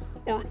Raycons,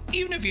 or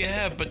even if you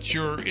have, but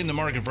you're in the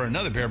market for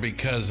another pair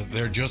because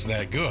they're just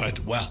that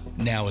good, well,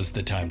 now is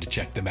the time to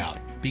check them out,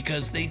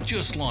 because they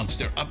just launched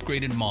their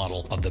upgraded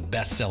model of the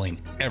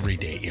best-selling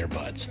everyday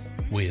earbuds.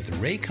 With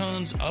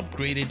Raycon's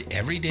upgraded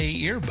everyday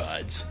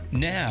earbuds,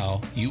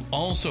 now you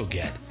also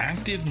get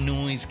active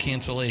noise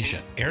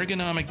cancellation,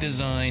 ergonomic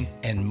design,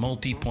 and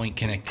multi-point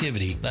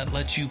connectivity that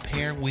lets you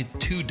pair with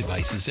 2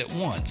 devices at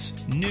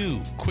once.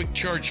 New quick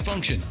charge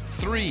function,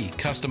 3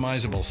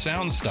 customizable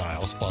sound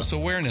styles, plus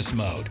awareness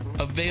mode.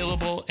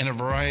 Available in a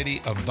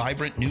variety of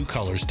vibrant new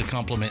colors to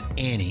complement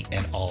any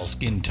and all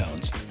skin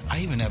tones. I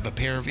even have a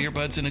pair of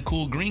earbuds in a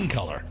cool green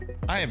color.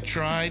 I have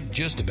tried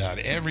just about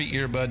every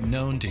earbud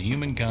known to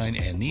humankind,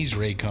 and these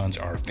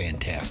Raycons are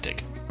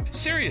fantastic.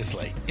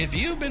 Seriously, if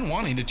you've been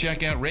wanting to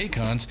check out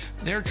Raycons,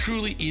 there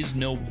truly is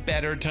no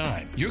better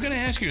time. You're going to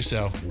ask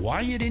yourself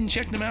why you didn't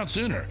check them out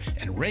sooner,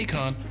 and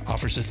Raycon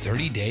offers a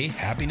 30-day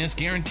happiness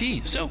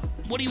guarantee. So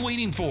what are you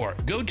waiting for?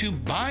 Go to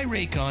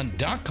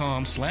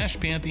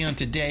buyraycon.com/Pantheon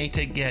today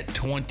to get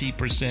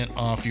 20%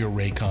 off your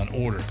Raycon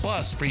order,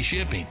 plus free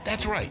shipping.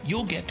 That's right,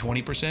 you'll get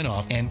 20%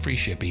 off and free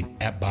shipping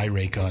at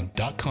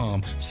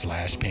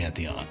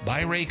buyraycon.com/Pantheon.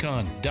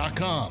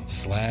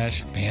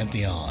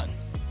 buyraycon.com/Pantheon.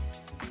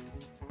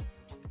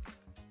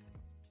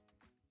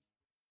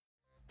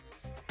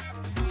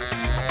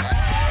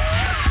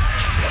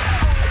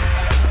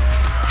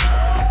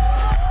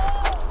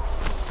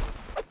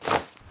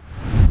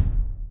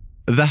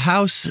 The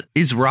house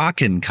is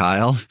rockin',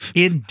 Kyle.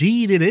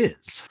 Indeed it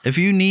is. If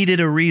you needed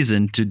a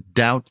reason to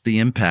doubt the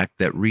impact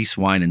that Reese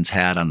Winans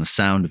had on the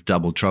sound of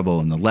Double Trouble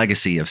and the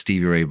legacy of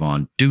Stevie Ray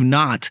Vaughan, do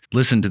not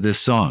listen to this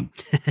song.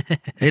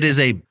 It is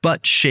a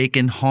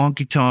butt-shaking,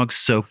 honky-tonk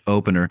soaked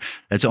opener.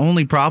 Its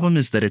only problem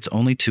is that it's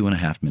only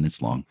 2.5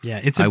 minutes long. Yeah,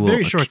 it's a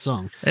very short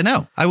song. I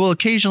know. I will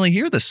occasionally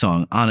hear this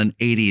song on an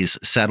 80s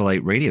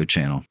satellite radio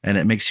channel, and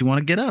it makes you want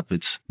to get up.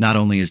 It's not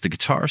only is the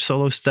guitar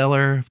solo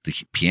stellar, the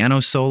piano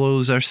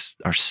solos are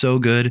so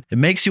good. It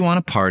makes you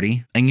want to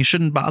party, and you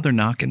shouldn't bother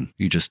knocking.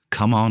 You just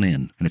come on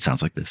in, and it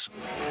sounds like this.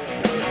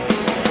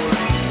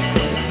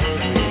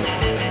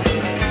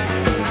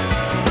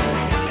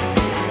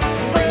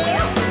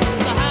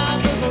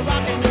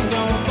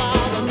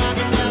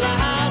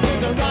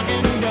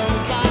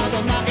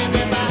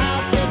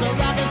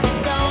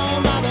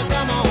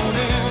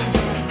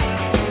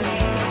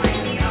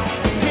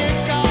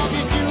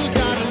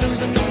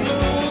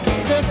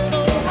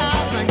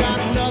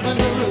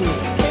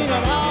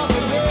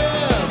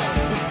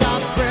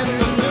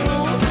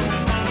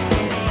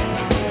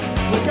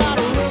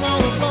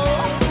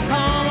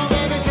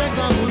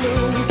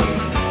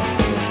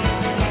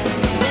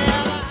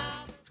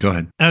 Go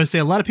ahead. I would say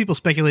a lot of people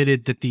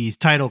speculated that the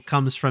title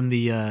comes from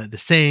the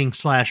saying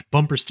 /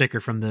 bumper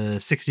sticker from the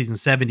 60s and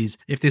 70s.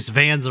 If this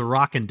van's a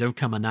rockin', don't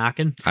come a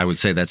knockin'. I would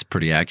say that's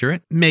pretty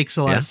accurate. Makes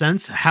a lot of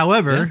sense.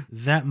 However,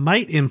 that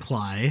might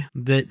imply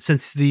that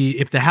since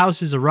if the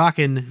house is a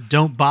rockin',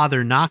 don't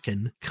bother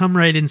knockin', come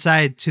right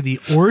inside to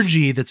the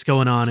orgy that's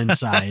going on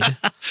inside.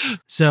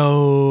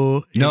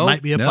 So it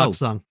might be a fuck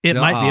song. It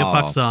might be a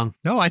fuck song.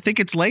 No, I think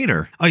it's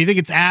later. Oh, you think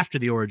it's after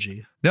the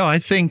orgy? No, I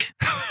think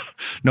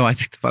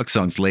the fuck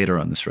song's later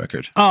on this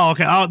record. Oh,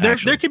 okay. Oh, there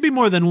could be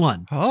more than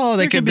one. Oh,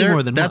 there could be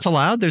more than that's one.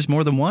 Allowed? There's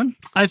more than one?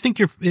 I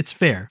think it's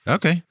fair.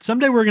 Okay.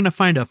 Someday we're going to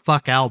find a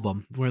fuck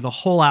album where the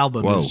whole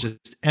album is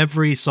just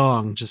every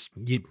song,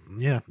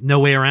 no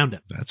way around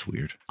it. That's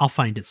weird. I'll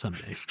find it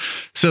someday.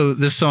 So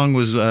this song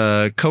was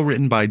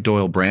co-written by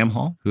Doyle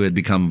Bramhall, who had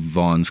become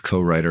Vaughan's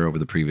co-writer over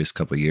the previous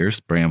couple of years.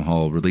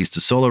 Bramhall released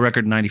a solo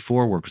record in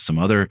 94, worked with some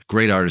other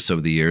great artists over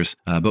the years,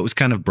 but was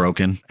kind of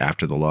broken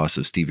after the loss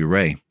of Stevie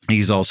Ray.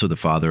 He's also the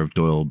father of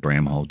Doyle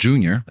Bramhall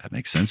Jr., that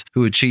makes sense,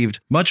 who achieved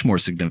much more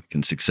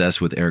significant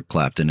success with Eric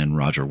Clapton and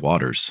Roger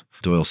Waters.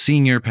 Doyle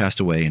Sr. passed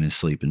away in his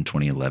sleep in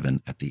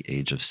 2011 at the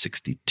age of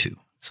 62.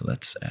 So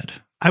that's sad.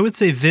 I would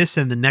say this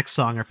and the next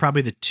song are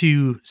probably the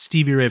two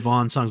Stevie Ray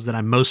Vaughan songs that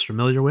I'm most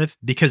familiar with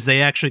because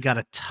they actually got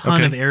a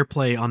ton of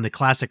airplay on the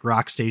classic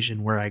rock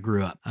station where I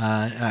grew up.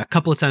 A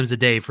couple of times a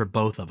day for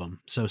both of them.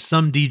 So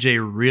some DJ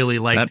really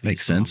liked that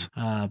makes sense.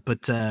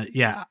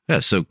 Yeah,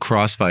 so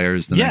Crossfire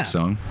is the next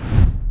song.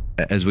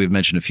 As we've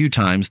mentioned a few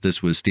times,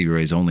 this was Stevie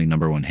Ray's only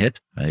 #1 hit.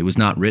 It was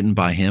not written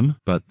by him,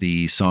 but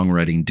the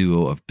songwriting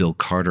duo of Bill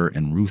Carter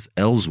and Ruth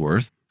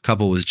Ellsworth.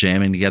 Couple was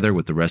jamming together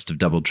with the rest of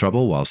Double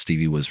Trouble while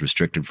Stevie was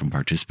restricted from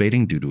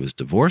participating due to his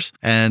divorce.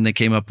 And they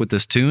came up with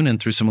this tune and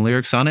threw some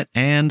lyrics on it.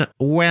 And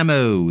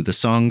whammo, the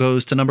song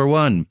goes to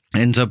 #1.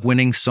 Ends up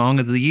winning Song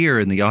of the Year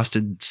in the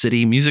Austin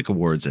City Music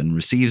Awards and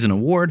receives an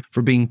award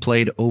for being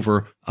played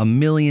over 1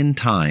 million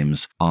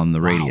times on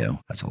the radio. Wow.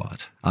 That's a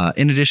lot.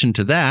 In addition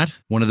to that,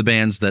 one of the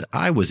bands that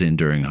I was in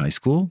during high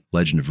school,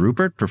 Legend of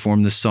Rupert,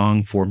 performed this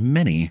song for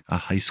many a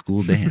high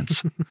school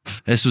dance.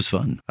 This was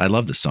fun. I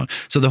love this song.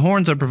 So the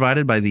horns are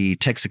provided by the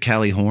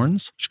Texicali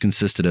Horns, which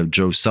consisted of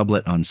Joe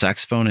Sublett on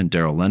saxophone and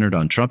Daryl Leonard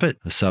on trumpet.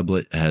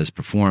 Sublett has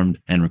performed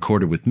and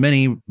recorded with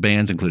many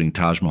bands, including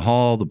Taj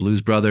Mahal, the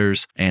Blues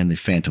Brothers, and the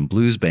Phantom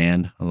Blues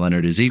Band.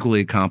 Leonard is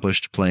equally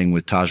accomplished, playing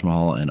with Taj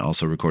Mahal and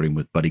also recording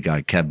with Buddy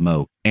Guy Keb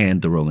Mo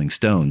and the Rolling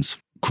Stones.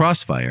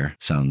 Crossfire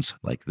sounds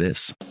like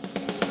this.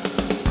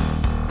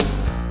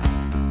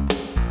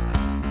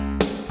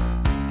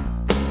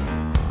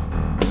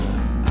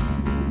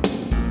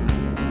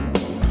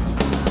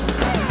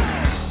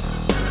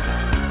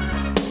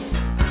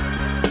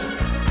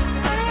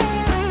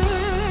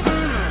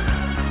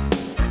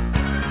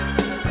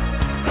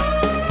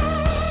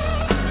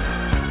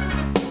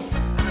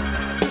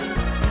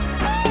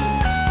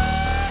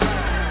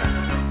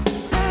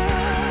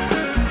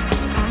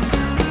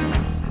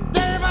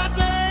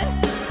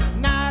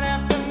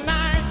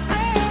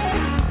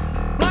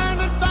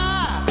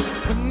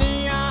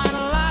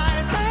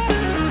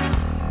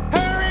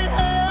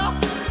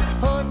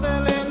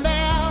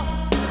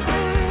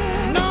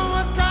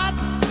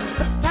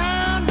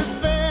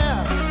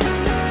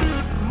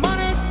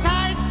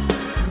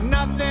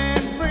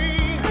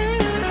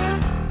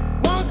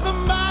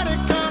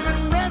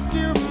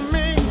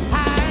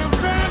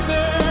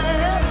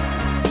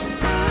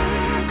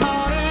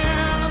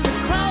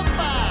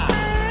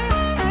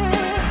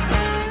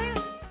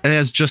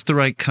 has just the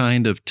right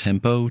kind of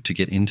tempo to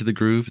get into the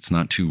groove. It's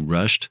not too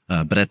rushed.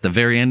 But at the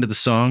very end of the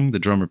song, the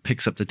drummer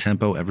picks up the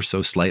tempo ever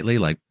so slightly,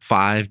 like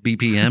 5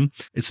 BPM.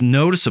 It's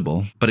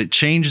noticeable, but it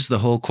changes the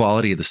whole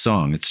quality of the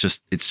song. It's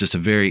just a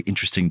very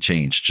interesting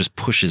change. Just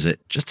pushes it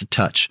just a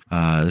touch.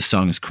 The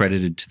song is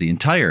credited to the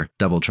entire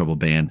Double Trouble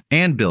band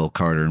and Bill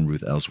Carter and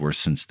Ruth Ellsworth,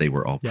 since they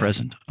were all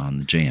present on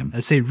the jam.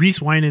 I'd say Reese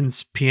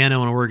Winan's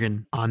piano and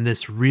organ on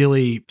this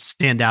really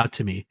stand out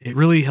to me. It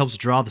really helps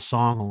draw the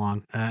song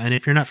along. And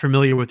if you're not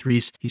familiar with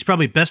Reese, he's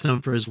probably best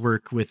known for his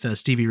work with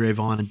Stevie Ray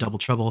Vaughan and Double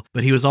Trouble,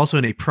 but he was also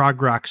in a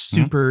prog rock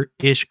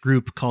super-ish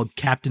group called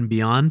Captain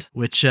Beyond,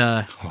 which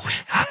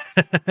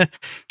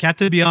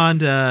Captain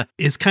Beyond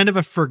is kind of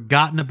a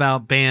forgotten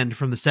about band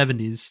from the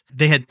 70s.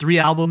 They had 3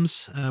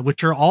 albums,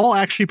 which are all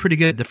actually pretty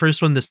good. The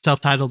first one, the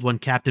self-titled one,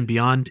 Captain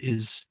Beyond,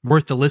 is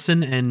worth a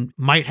listen and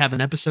might have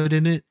an episode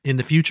in it in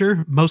the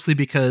future, mostly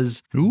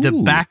because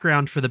the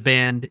background for the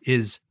band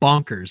is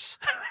bonkers.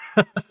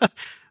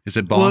 Is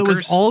it bonkers? Well, it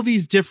was all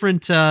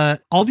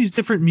these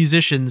different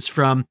musicians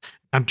from,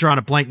 I'm drawing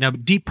a blank now,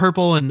 but Deep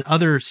Purple and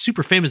other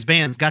super famous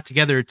bands got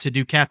together to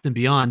do Captain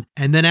Beyond.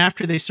 And then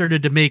after they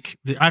started to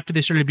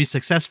be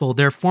successful,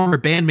 their former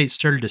bandmates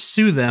started to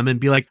sue them and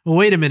be like, well,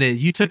 wait a minute,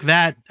 you took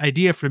that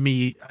idea from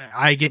me.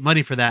 I get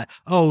money for that.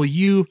 Oh,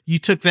 you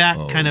took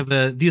that kind of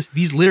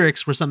these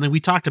lyrics were something we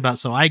talked about,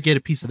 so I get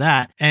a piece of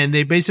that. And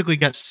they basically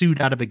got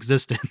sued out of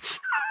existence.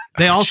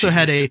 They also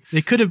had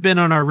they could have been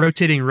on our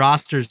rotating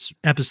rosters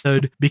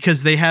episode,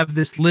 because they have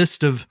this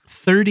list of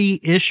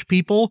 30-ish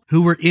people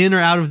who were in or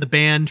out of the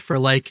band for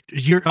like,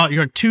 you're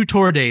on 2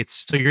 tour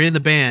dates. So you're in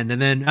the band,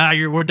 and then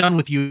we're done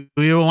with you.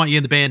 We don't want you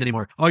in the band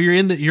anymore. Oh, you're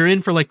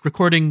in for like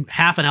recording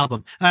half an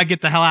album.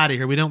 Get the hell out of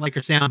here. We don't like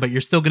your sound, but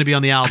you're still going to be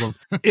on the album.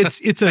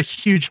 It's a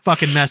huge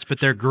fucking mess, but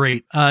they're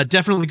great.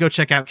 Definitely go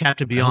check out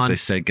Captain Beyond. They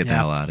say get the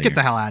hell out of here. Get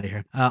the hell out of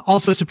here.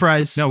 Also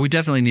surprise. No, we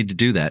definitely need to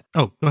do that.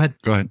 Oh, go ahead.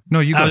 Go ahead.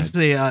 No, you go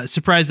ahead.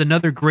 Surprised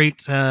another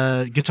great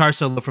guitar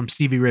solo from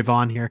Stevie Ray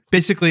Vaughan here.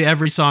 Basically,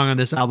 every song on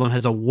this album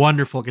has a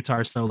wonderful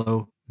guitar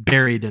solo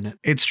buried in it.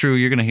 It's true.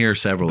 You're going to hear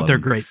several of them.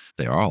 They're great.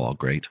 They are all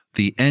great.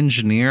 The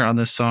engineer on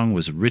this song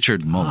was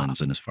Richard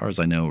Mullins. And as far as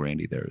I know,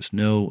 Randy, there is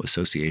no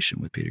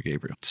association with Peter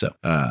Gabriel. So,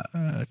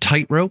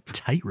 Tightrope.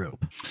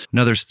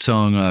 Another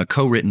song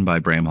co-written by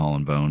Bramhall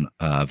and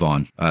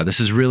Vaughan. This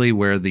is really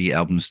where the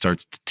album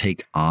starts to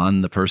take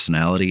on the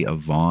personality of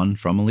Vaughan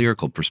from a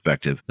lyrical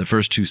perspective. The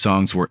first 2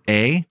 songs were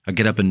A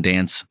Get Up and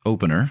Dance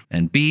opener,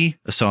 and B,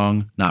 a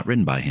song not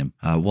written by him.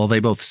 While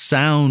they both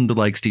sound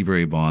like Stevie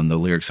Ray Vaughan, the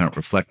lyrics aren't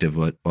reflective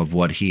of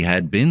what he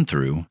had been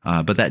through,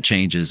 but that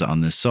changes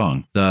on this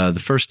song. The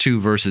first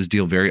 2 verses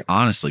deal very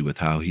honestly with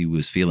how he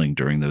was feeling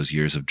during those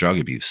years of drug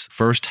abuse.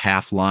 First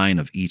half line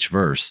of each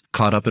verse: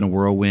 caught up in a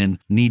whirlwind,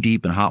 knee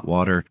deep in hot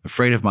water,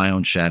 afraid of my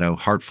own shadow,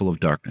 heart full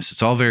of darkness.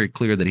 It's all very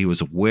clear that he was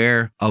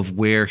aware of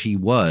where he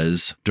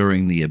was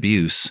during the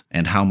abuse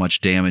and how much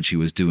damage he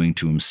was doing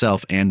to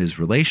himself and his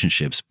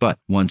relationships. But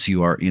once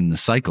you are in the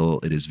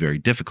cycle, it is very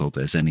difficult,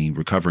 as any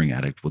recovering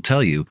addict will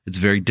tell you. It's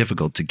very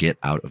difficult to get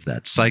out of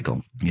that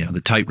cycle.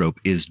 The tightrope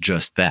is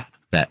just that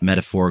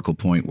metaphorical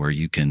point where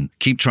you can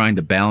keep trying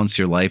to balance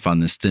your life on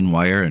this thin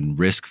wire and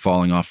risk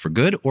falling off for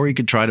good, or you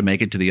could try to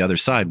make it to the other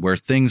side where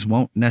things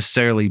won't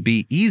necessarily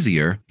be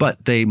easier,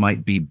 but they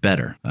might be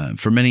better.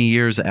 For many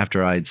years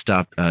after I had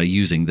stopped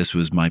using, this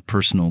was my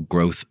personal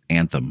growth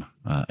anthem.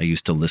 I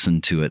used to listen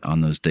to it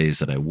on those days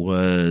that I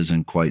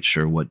wasn't quite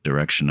sure what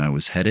direction I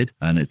was headed,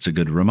 and it's a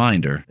good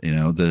reminder.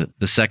 The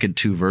second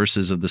 2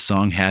 verses of the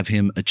song have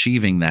him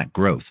achieving that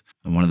growth.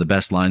 And one of the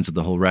best lines of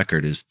the whole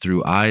record is,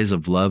 "Through eyes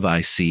of love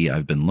I see,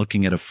 I've been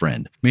looking at a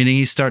friend," meaning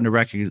he's starting to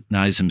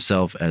recognize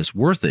himself as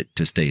worth it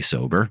to stay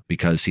sober,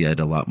 because he had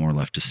a lot more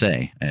left to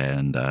say.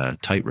 And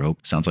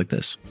Tightrope sounds like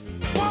this.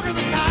 Walking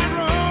the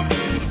tightrope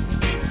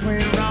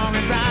between wrong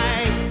and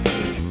right.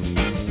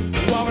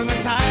 Walking the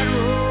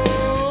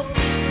tightrope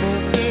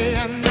both day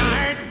and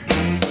night.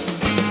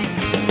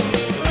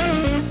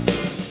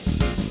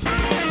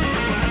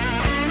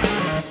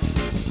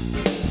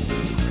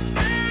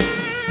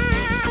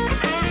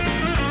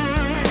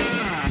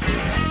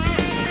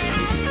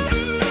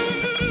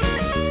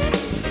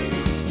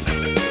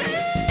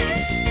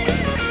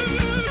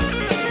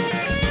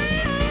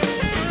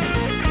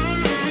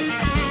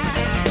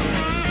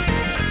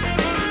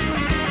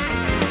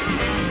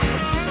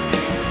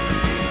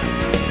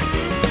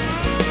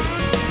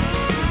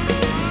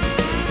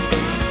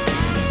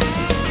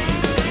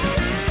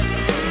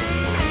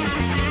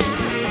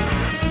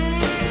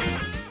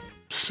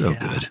 So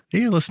good.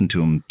 You listen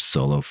to him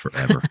solo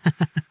forever.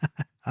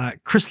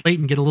 Chris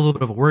Layton get a little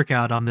bit of a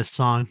workout on this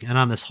song and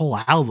on this whole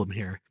album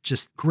here.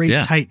 Just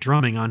great tight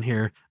drumming on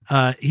here.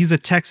 He's a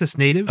Texas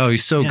native. Oh,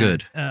 he's so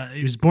good.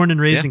 He was born and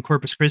raised in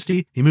Corpus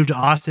Christi. He moved to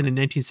Austin in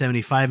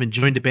 1975 and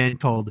joined a band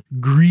called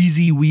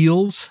Greasy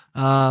Wheels,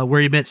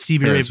 where he met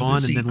Stevie Ray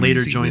Vaughan and then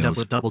later joined up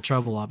with Double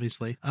Trouble,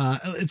 obviously.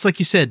 It's like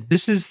you said,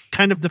 this is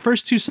kind of the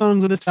first two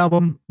songs on this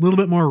album, a little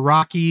bit more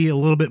rocky, a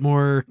little bit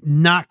more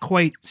not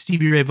quite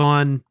Stevie Ray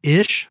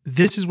Vaughan-ish.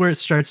 This is where it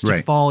starts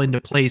to fall into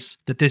place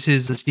that this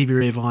is a Stevie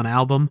Ray Vaughan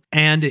album,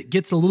 and it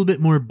gets a little bit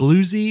more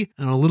bluesy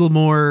and a little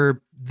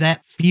more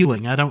that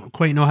feeling. I don't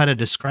quite know how to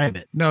describe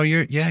it. No,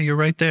 you're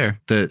right there.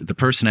 The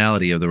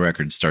personality of the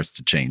record starts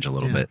to change a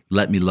little bit.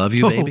 Let Me Love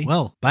You, Baby.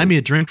 Well, buy me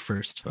a drink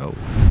first. Oh.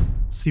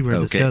 See where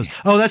this goes.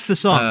 Oh, that's the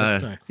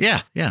song. Sorry.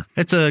 Yeah.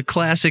 It's a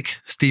classic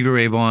Stevie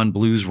Ray Vaughan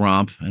blues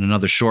romp, and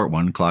another short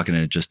one, clocking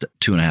it at just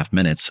 2.5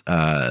 minutes.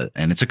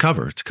 And it's a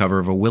cover. It's a cover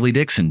of a Willie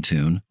Dixon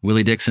tune.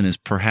 Willie Dixon is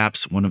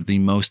perhaps one of the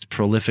most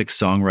prolific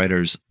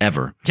songwriters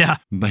ever. Yeah.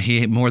 But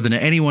he, more than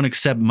anyone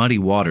except Muddy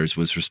Waters,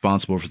 was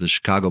responsible for the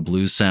Chicago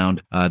blues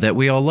sound that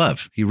we all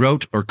love. He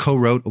wrote or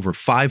co-wrote over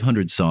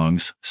 500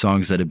 songs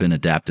that have been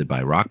adapted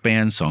by rock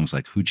bands, songs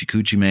like Hoochie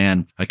Coochie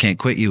Man, I Can't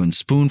Quit You, and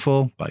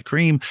Spoonful by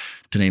Cream,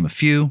 to name a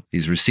few.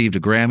 He's received a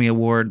Grammy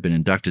Award, been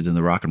inducted in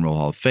the Rock and Roll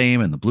Hall of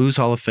Fame and the Blues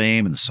Hall of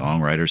Fame and the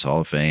Songwriters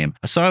Hall of Fame.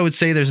 So I would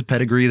say there's a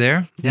pedigree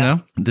there. Yeah. You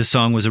know? This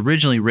song was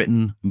originally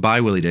written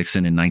by Willie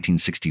Dixon in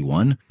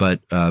 1961, but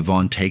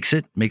Vaughan takes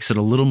it, makes it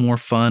a little more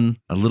fun,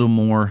 a little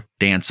more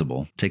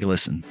danceable. Take a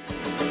listen.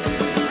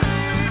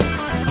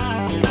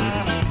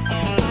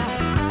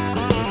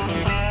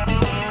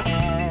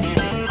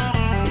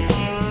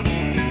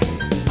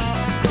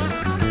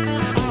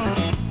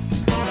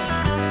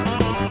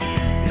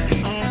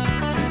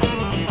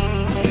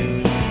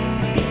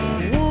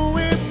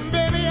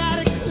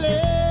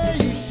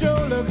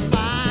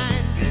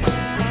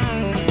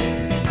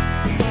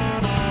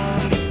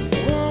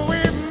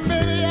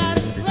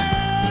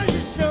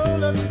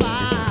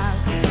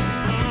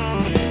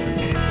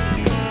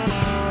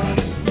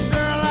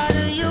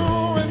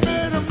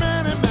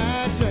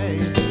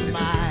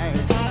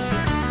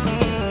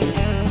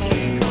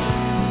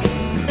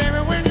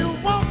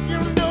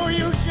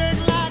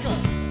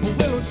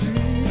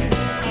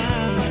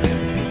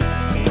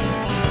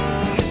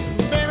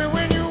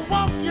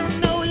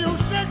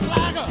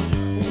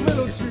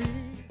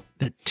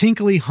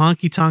 Tinkly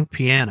honky-tonk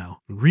piano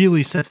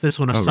really sets this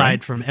one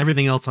aside from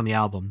everything else on the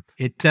album.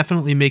 It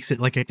definitely makes it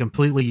like a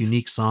completely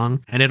unique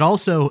song, and it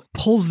also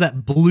pulls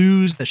that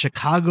blues, the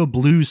Chicago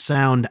blues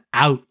sound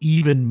out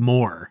even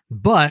more.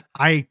 But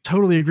I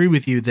totally agree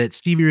with you that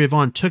Stevie Ray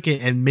Vaughan took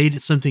it and made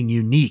it something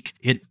unique.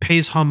 It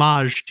pays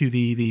homage to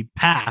the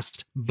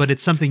past, but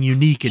it's something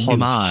unique and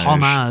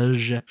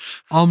homage.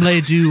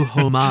 Omelette du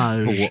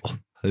homage.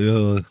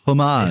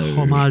 Homage.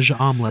 Homage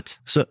omelet.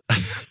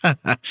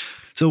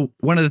 So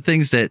one of the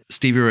things that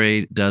Stevie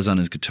Ray does on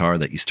his guitar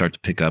that you start to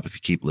pick up if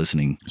you keep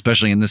listening,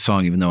 especially in this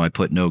song, even though I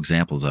put no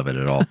examples of it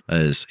at all,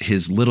 is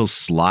his little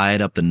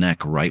slide up the neck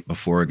right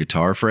before a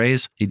guitar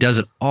phrase. He does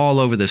it all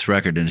over this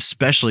record, and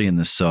especially in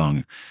this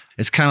song.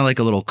 It's kind of like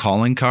a little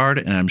calling card,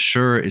 and I'm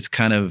sure it's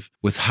kind of,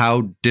 with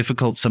how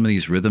difficult some of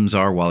these rhythms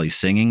are while he's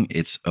singing,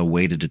 it's a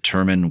way to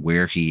determine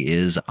where he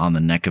is on the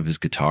neck of his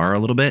guitar a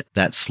little bit.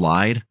 That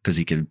slide, because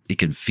he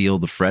can feel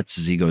the frets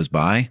as he goes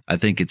by. I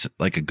think it's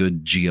like a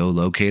good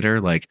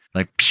geolocator, like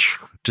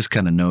just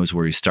kind of knows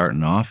where he's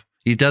starting off.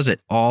 He does it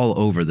all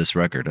over this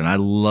record, and I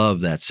love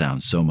that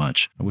sound so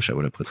much. I wish I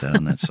would have put that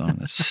on that song.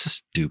 That's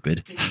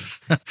stupid.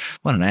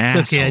 What an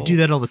asshole. It's okay. I do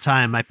that all the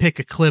time. I pick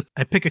a clip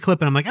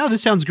and I'm like, oh,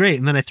 this sounds great.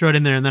 And then I throw it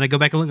in there, and then I go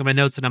back and look at my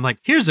notes, and I'm like,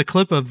 here's a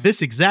clip of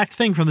this exact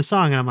thing from the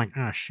song. And I'm like,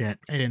 oh, shit.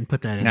 I didn't put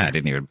that in there. I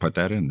didn't even put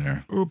that in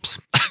there. Oops.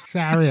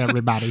 Sorry,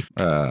 everybody.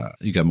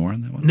 You got more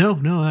on that one?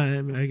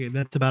 No,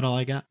 that's about all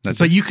I got.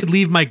 But you could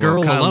leave my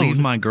girl alone. Leave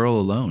my girl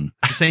alone.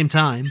 At the same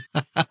time.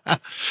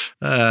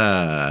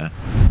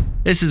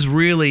 This is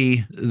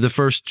really the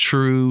first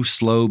true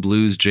slow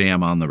blues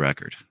jam on the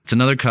record. It's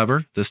another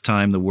cover, this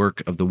time the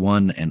work of the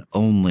one and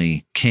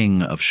only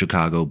king of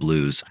Chicago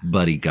blues,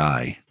 Buddy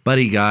Guy.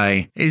 Buddy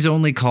Guy is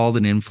only called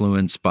an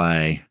influence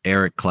by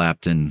Eric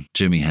Clapton,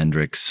 Jimi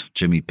Hendrix,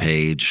 Jimmy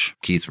Page,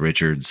 Keith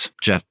Richards,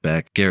 Jeff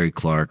Beck, Gary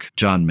Clark,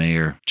 John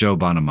Mayer, Joe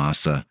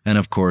Bonamassa, and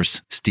of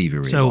course, Stevie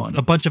Ray Vaughan. So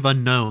a bunch of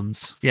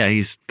unknowns. Yeah,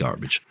 he's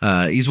garbage.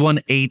 He's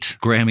won 8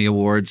 Grammy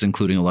Awards,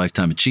 including a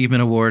Lifetime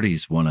Achievement Award.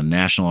 He's won a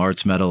National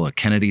Arts Medal, a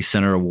Kennedy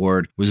Center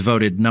Award, was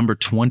voted number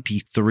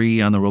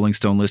 23 on the Rolling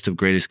Stone list of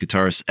greatest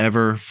guitarists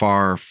ever.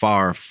 Far,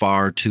 far,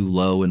 far too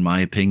low, in my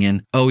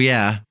opinion. Oh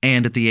yeah,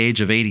 and at the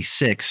age of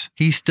 86,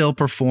 he still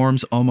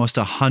performs almost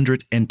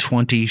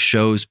 120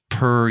 shows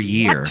per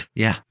year. What?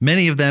 Yeah,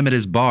 many of them at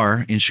his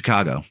bar in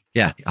Chicago.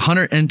 Yeah,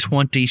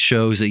 120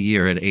 shows a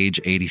year at age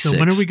 86. So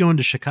when are we going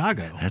to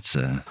Chicago?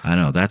 I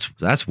know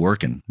that's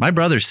working. My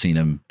brother's seen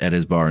him at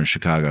his bar in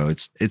Chicago.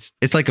 It's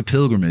like a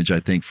pilgrimage, I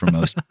think, for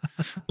most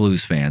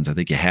blues fans. I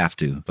think you have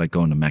to. It's like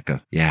going to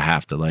Mecca. You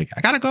have to, I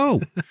gotta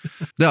go.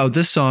 No,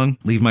 this song,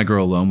 Leave My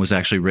Girl Alone, was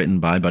actually written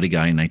by Buddy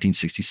Guy in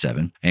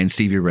 1967. And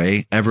Stevie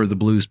Ray, ever the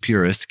blues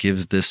purist,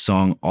 gives this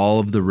song song all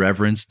of the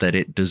reverence that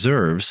it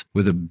deserves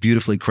with a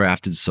beautifully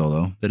crafted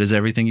solo that is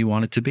everything you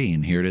want it to be.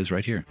 And here it is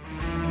right here.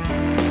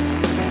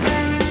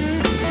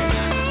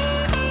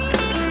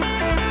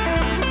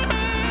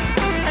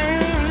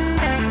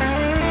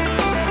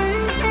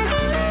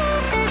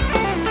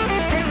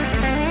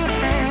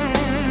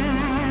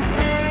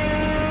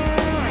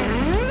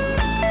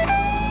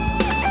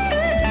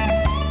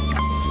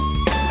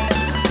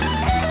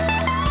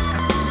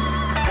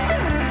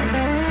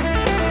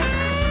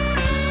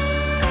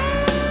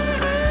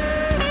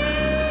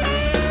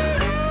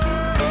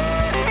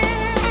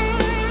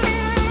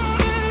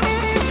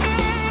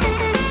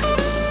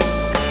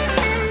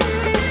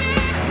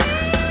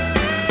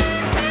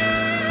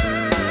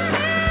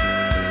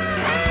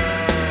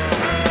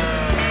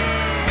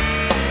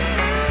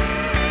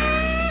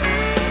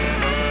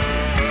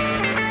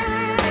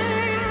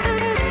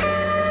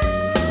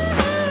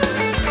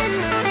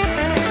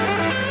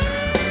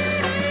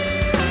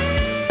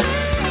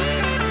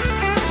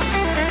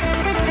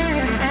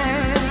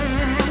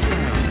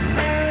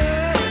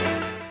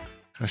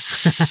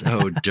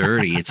 So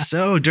dirty. It's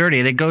so dirty.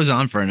 And it goes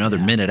on for another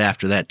minute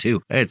after that,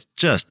 too. It's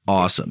just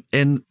awesome.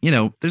 And, you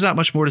know, there's not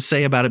much more to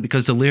say about it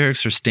because the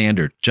lyrics are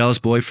standard. Jealous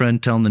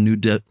boyfriend telling the new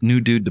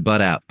dude to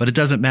butt out. But it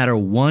doesn't matter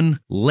one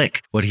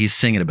lick what he's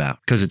singing about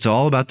because it's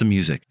all about the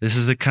music. This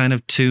is the kind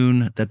of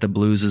tune that the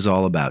blues is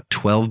all about.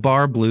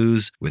 12-bar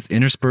blues with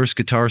interspersed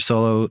guitar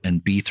solo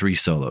and B3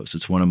 solos.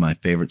 It's one of my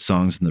favorite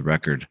songs in the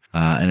record.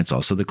 And it's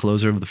also the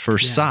closer of the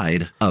first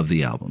side of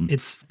the album.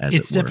 It's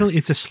definitely,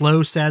 it's a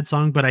slow, sad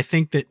song, but I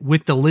think that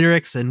with the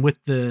lyrics and with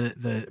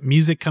the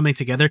music coming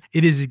together,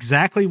 it is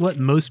exactly what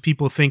most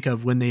people think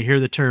of when they hear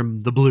the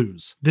term the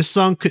blues. This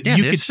song could,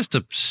 it's just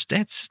a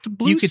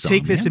blues you could song,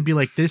 take this and be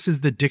like, this is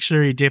the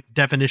dictionary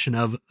definition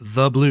of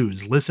the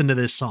blues. Listen to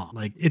this song.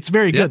 Like, it's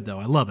very good though.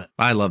 I love it.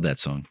 I love that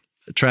song.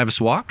 Travis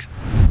Walk.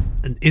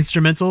 An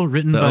instrumental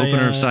written by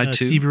opener of side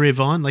 2. Stevie Ray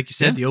Vaughan, like you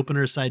said, the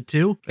opener of side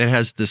 2. It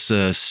has this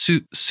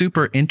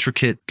super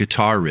intricate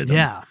guitar rhythm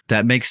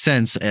that makes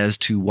sense as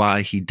to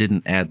why he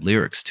didn't add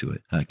lyrics to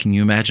it. Can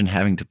you imagine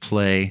having to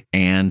play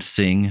and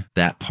sing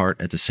that part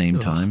at the same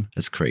time?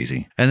 That's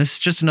crazy. And this is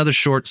just another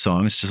short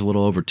song. It's just a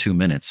little over 2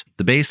 minutes.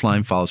 The bass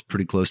line follows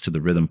pretty close to the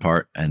rhythm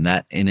part, and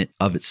that in it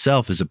of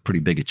itself is a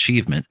pretty big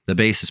achievement. The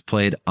bass is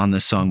played on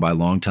this song by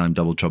longtime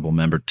Double Trouble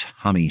member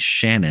Tommy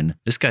Shannon.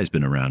 This guy's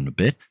been around a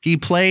bit. He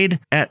played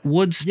at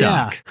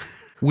Woodstock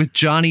with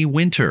Johnny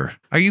Winter.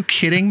 Are you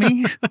kidding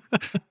me?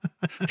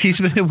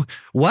 He's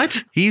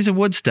at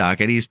Woodstock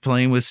and he's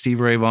playing with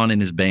Stevie Ray Vaughan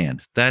in his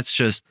band. That's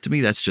just, to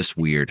me, that's just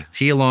weird.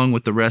 He, along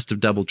with the rest of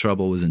Double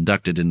Trouble, was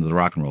inducted into the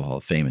Rock and Roll Hall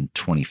of Fame in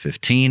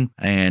 2015.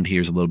 And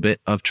here's a little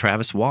bit of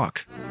Travis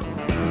Walk.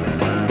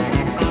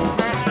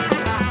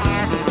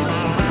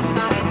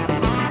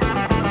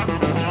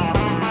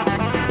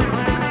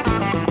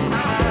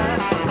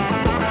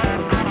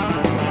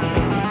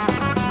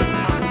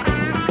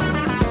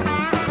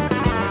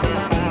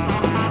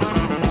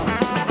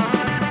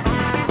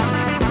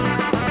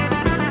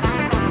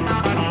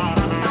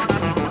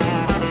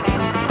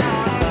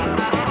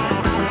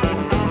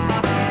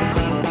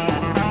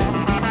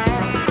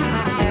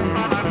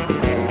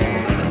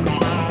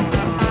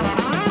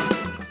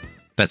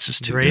 That's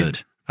just too good.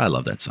 I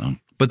love that song.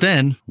 But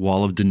then,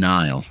 Wall of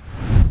Denial.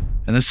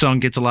 And this song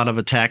gets a lot of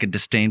attack and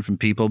disdain from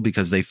people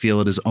because they feel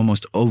it is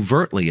almost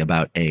overtly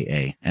about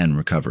AA and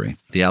recovery.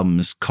 The album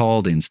is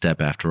called In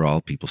Step after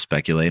all. People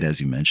speculate, as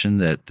you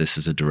mentioned, that this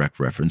is a direct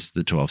reference to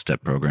the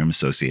 12-step program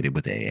associated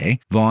with AA.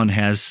 Vaughan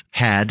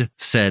had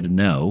said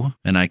no,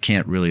 and I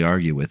can't really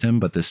argue with him,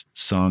 but this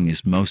song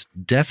is most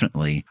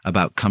definitely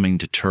about coming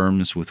to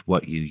terms with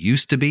what you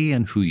used to be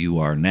and who you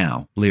are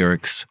now.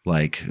 Lyrics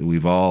like,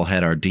 we've all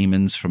had our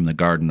demons from the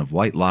garden of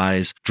white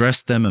lies,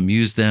 dressed them,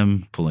 amused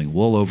them, pulling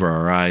wool over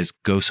our eyes,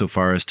 go so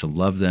far as to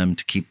love them,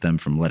 to keep them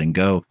from letting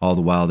go, all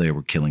the while they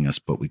were killing us,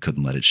 but we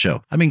couldn't let it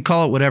show. I mean,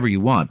 call it whatever you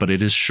want, but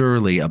it is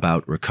surely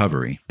about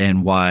recovery.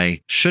 And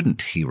why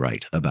shouldn't he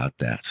write about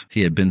that?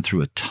 He had been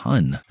through a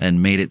ton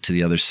and made it to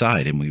the other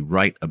side, and we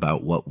write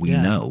about what we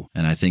know.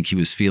 And I think he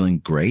was feeling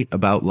great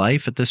about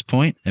life at this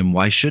point, and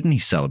why shouldn't he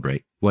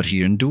celebrate what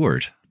he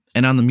endured?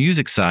 And on the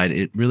music side,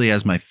 it really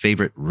has my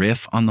favorite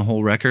riff on the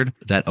whole record.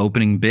 That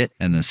opening bit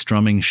and the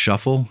strumming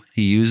shuffle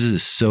he uses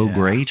is so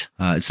great.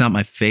 It's not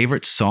my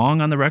favorite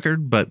song on the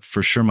record, but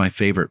for sure my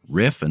favorite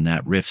riff, and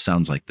that riff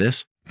sounds like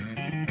this.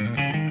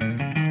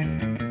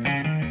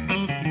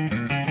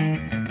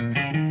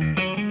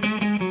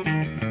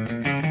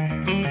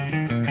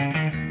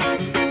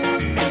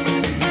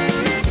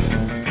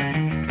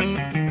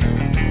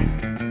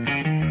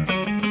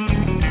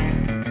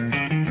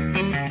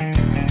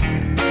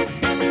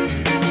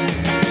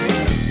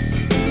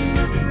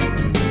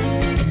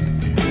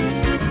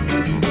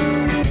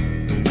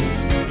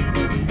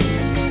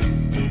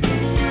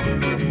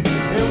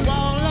 It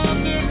won't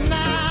look it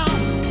now.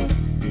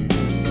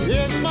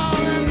 It's more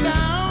than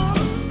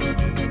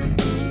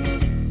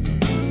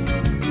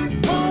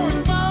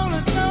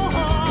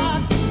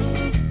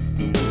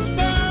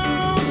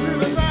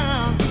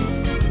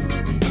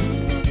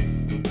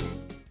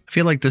I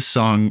feel like this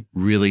song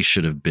really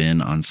should have been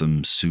on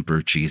some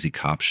super cheesy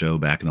cop show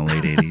back in the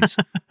late 80s.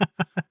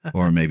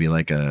 Or maybe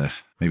like a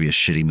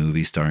shitty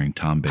movie starring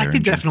Tom Berenger. I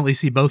could definitely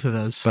see both of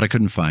those. But I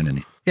couldn't find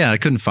any. Yeah, I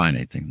couldn't find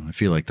anything. I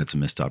feel like that's a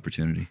missed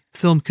opportunity.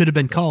 Film could have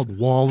been called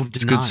Wall of It's a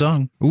Denial. good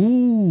song.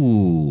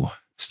 Ooh.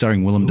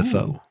 Starring Willem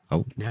Dafoe.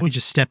 Oh. Now we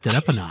just stepped it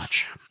up a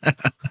notch.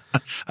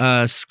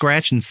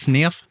 Scratch and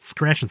Sniff.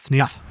 Scratch and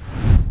Sniff.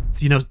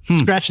 So,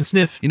 Scratch and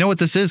Sniff. You know what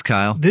this is,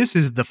 Kyle? This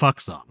is the fuck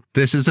song.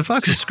 This is the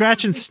fuck So song.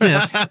 Scratch and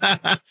Sniff,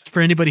 for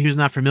anybody who's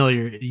not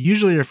familiar, it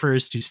usually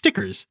refers to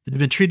stickers that have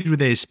been treated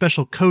with a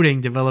special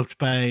coating developed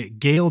by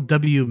Gail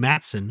W.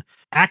 Matson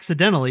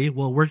accidentally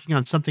while working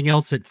on something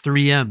else at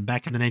 3M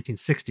back in the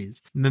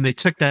 1960s. And then they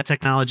took that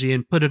technology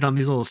and put it on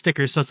these little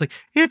stickers. So it's like,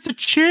 it's a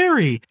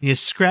cherry. And you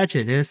scratch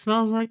it and it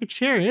smells like a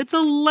cherry. It's a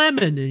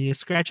lemon. And you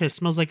scratch it, it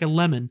smells like a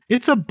lemon.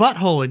 It's a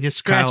butthole and you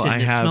scratch Kyle, it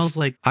and it smells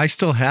like... I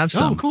still have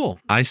some. Oh, cool.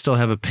 I still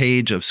have a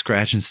page of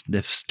Scratch and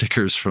Sniff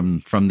stickers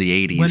from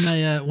the 80s.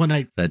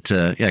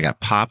 I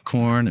got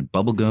popcorn and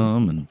bubble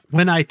gum and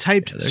When I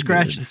typed they're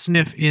Scratch good. and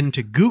Sniff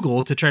into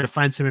Google to try to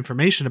find some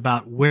information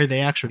about where they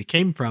actually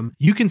came from,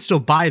 you can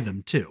still buy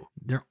them too.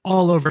 They're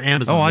all over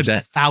Amazon. Oh, I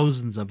There's bet.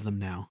 thousands of them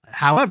now.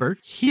 However,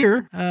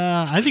 here,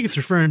 I think it's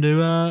referring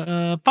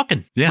to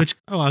fucking. Yeah.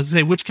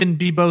 Which can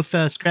be both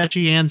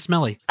scratchy and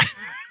smelly.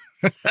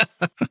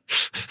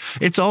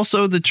 It's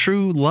also the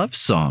true love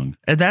song.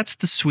 And that's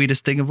the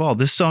sweetest thing of all.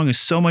 This song is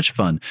so much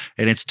fun.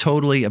 And it's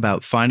totally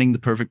about finding the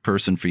perfect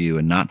person for you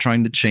and not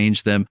trying to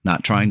change them,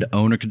 not trying to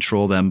own or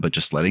control them, but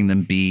just letting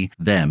them be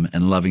them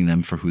and loving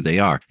them for who they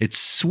are. It's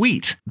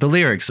sweet. The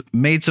lyrics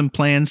made some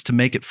plans to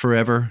make it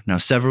forever. Now,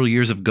 several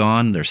years have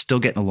gone. They're still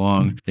getting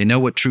along. They know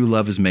what true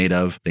love is made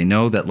of. They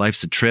know that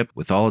life's a trip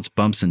with all its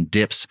bumps and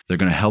dips. They're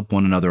going to help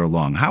one another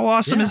along. How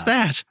awesome is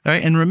that? All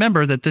right. And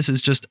remember that this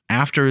is just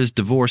after his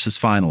divorce is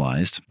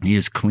finalized. He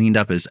has cleaned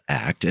up his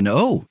act. And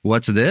oh,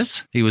 what's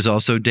this? He was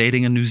also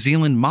dating a New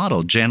Zealand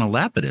model, Jana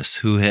Lapidus,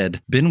 who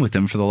had been with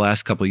him for the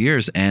last couple of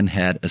years and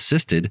had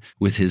assisted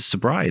with his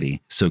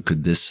sobriety. So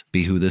could this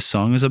be who this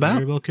song is about?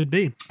 Very well could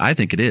be. I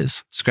think it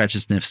is. Scratch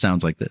and Sniff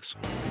sounds like this.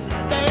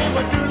 They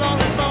were too long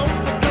and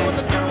folks of doing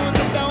the do's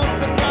and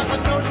don'ts and got the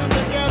notion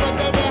together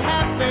they were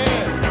happy.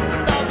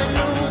 Thought they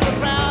lose the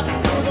crowd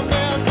and threw the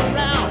mess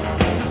around.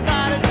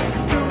 Decided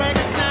to make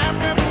a snap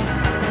trip.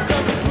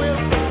 Just a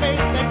twist of fate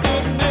that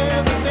didn't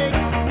hesitate.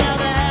 Now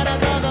they had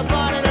another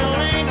party to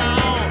lean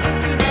on.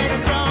 She made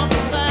him jump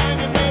and sang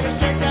and made him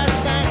shake that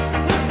thing.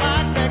 Looks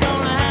like they're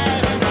gonna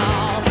have it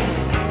all.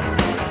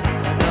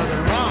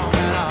 Nothing wrong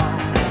at all.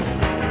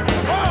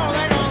 Oh,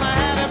 they're gonna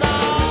have it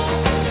all.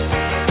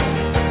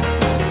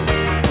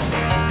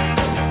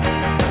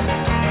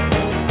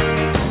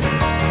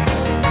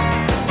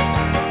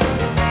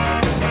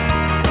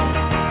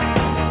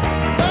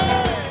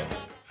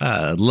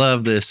 I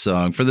love this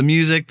song. For the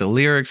music, the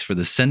lyrics, for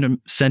the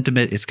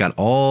sentiment, it's got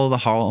all the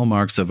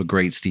hallmarks of a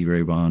great Stevie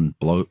Ray Vaughan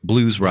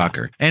blues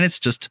rocker. And it's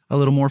just a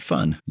little more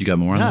fun. You got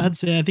more on Yeah,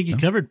 that? I think you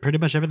covered pretty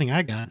much everything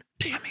I got.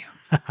 Damn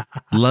you.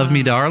 Love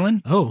Me,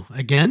 Darling? Oh,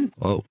 again?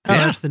 Oh, Oh,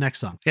 yeah. that's the next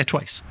song. Yeah,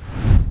 twice.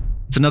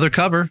 It's another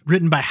cover.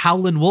 Written by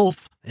Howlin'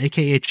 Wolf,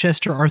 a.k.a.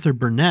 Chester Arthur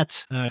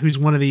Burnett, who's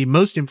one of the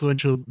most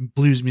influential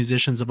blues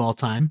musicians of all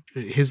time.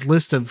 His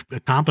list of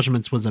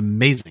accomplishments was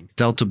amazing.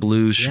 Delta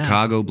Blues, Yeah.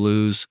 Chicago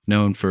Blues,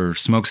 known for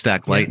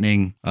Smokestack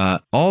Lightning.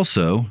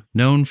 Also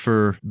known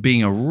for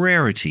being a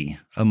rarity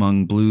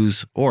among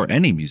blues or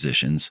any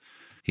musicians.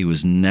 He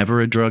was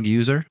never a drug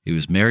user. He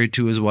was married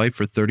to his wife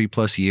for 30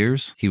 plus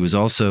years. He was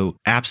also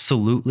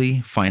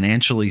absolutely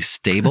financially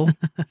stable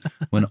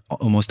when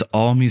almost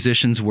all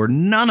musicians were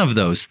none of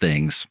those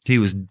things. He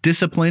was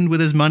disciplined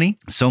with his money,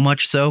 so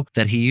much so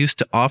that he used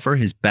to offer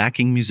his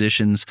backing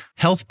musicians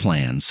health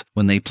plans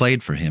when they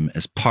played for him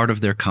as part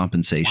of their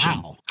compensation.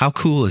 Wow. How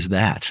cool is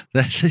that?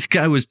 This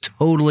guy was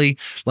totally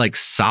like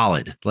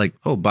solid. Like,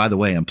 oh, by the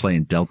way, I'm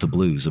playing Delta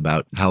Blues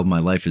about how my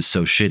life is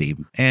so shitty.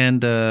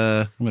 And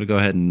I'm going to go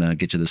ahead and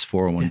get you this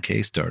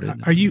 401k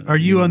started. Are you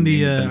on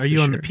the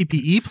beneficiary.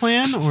 PPE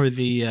plan or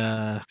the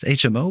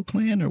HMO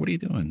plan, or what are you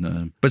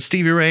doing? But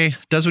Stevie Ray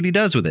does what he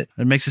does with it.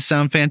 It makes it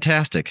sound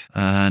fantastic.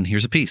 And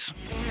here's a piece.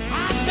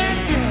 I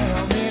said,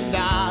 tell me,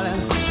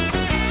 darling,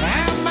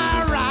 am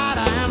I right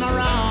or am I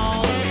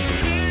wrong?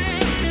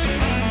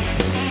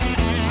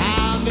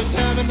 I'm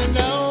determined to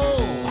know,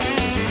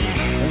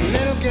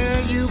 little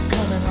girl, you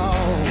coming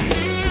home.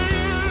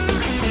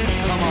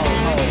 Come on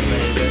home,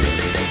 baby.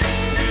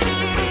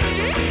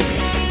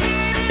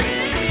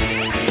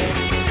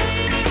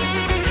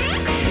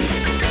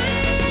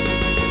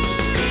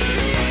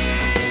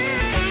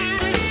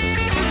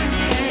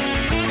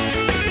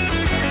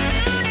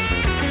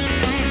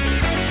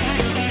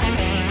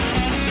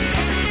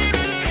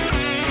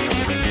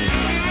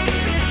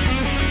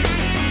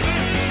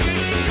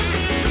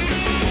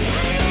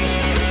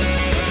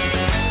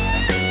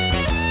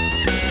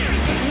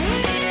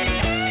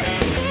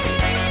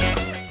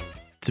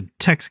 Some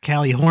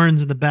Texicali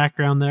horns in the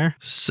background there.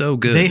 So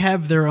good. They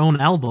have their own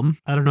album.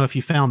 I don't know if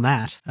you found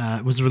that.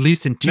 It was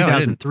released in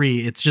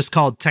 2003. It's just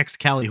called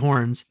Texicali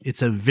Horns.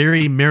 It's a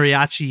very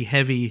mariachi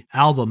heavy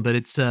album, but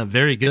it's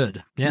very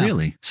good. Yeah.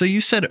 Really? So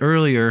you said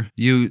earlier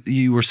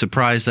you were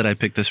surprised that I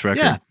picked this record.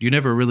 Yeah. You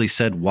never really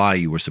said why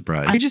you were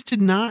surprised. I just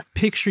did not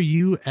picture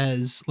you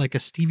as like a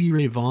Stevie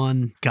Ray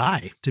Vaughan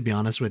guy, to be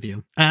honest with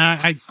you.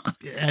 I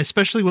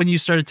especially when you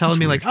started telling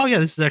me like, oh yeah,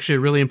 this is actually a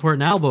really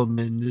important album,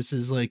 and this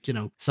is like,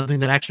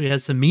 something that actually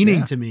has some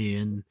meaning to me.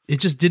 And it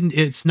just didn't,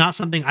 it's not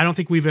something, I don't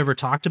think we've ever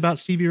talked about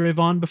Stevie Ray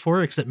Vaughan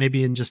before, except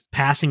maybe in just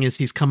passing as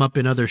he's come up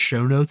in other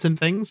show notes and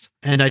things.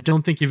 And I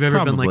don't think you've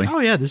ever been like, oh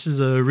yeah, this is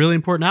a really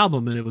important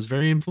album and it was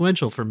very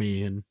influential for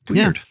me. And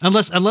weird. Yeah,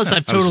 unless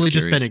I've totally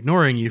just been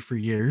ignoring you for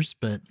years,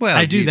 but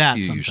I do that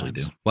you sometimes. Usually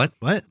do. What?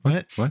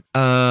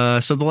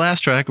 So the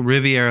last track,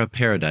 Riviera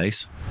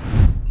Paradise.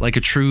 Like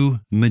a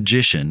true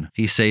magician,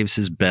 he saves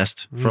his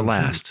best for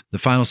last. The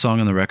final song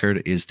on the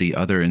record is the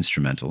other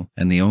instrumental,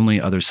 and the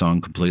only other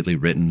song completely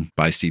written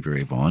by Stevie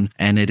Ray Vaughan,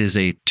 and it is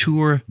a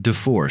tour de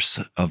force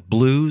of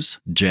blues,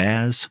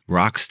 jazz,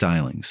 rock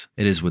stylings.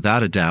 It is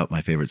without a doubt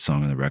my favorite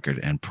song on the record,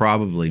 and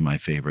probably my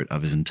favorite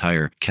of his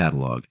entire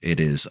catalog. It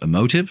is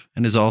emotive,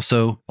 and is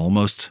also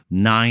almost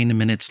 9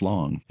 minutes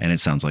long, and it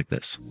sounds like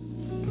this.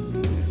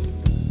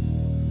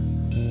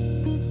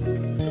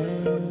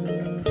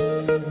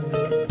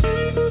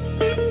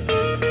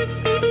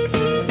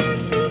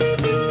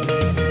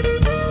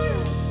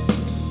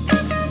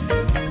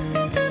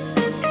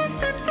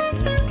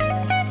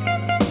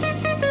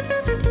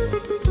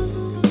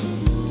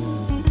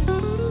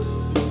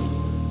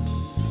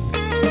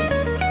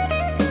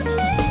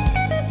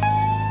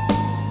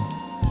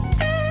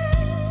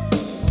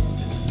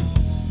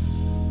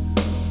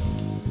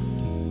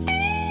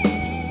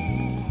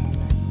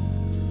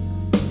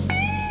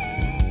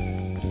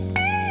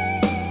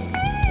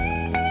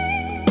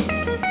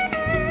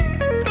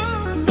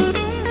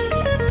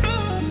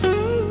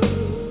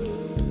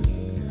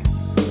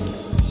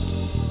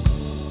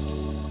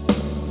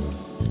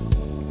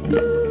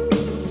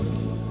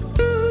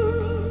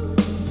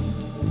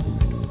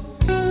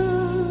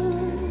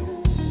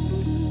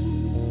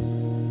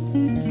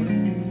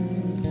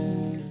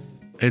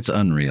 It's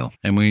unreal.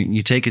 And when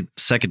you take a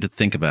second to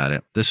think about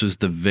it, this was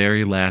the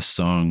very last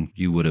song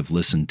you would have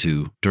listened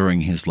to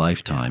during his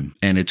lifetime.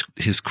 And it's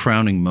his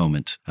crowning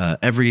moment.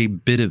 Every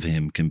bit of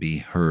him can be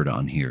heard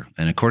on here.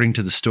 And according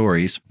to the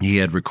stories, he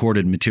had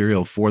recorded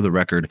material for the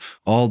record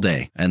all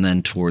day. And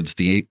then towards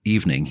the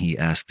evening, he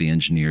asked the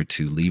engineer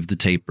to leave the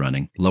tape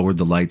running, lowered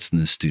the lights in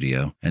the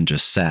studio, and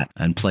just sat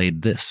and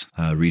played this.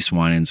 Reese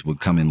Winans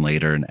would come in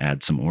later and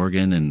add some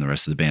organ, and the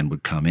rest of the band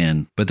would come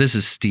in. But this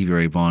is Stevie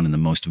Ray Vaughan in the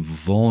most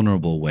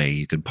vulnerable way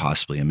you could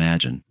possibly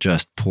imagine,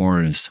 just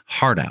pouring his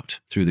heart out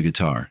through the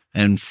guitar.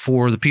 And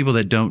for the people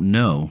that don't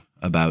know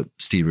about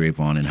Stevie Ray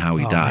Vaughan and how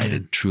he died,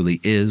 it truly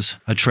is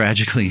a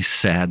tragically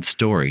sad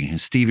story.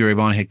 Stevie Ray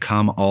Vaughan had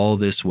come all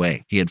this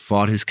way. He had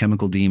fought his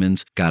chemical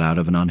demons, got out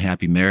of an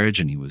unhappy marriage,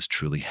 and he was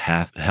truly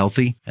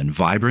healthy and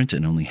vibrant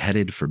and only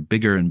headed for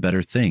bigger and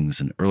better things.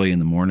 And early in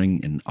the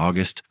morning in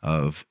August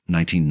of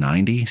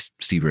 1990,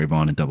 Stevie Ray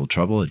Vaughan and Double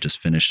Trouble had just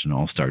finished an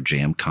all-star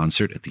jam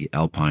concert at the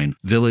Alpine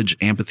Village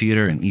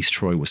Amphitheater in East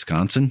Troy,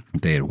 Wisconsin.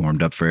 They had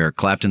warmed up for Eric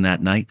Clapton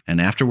that night and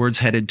afterwards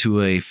headed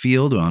to a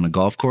field on a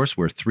golf course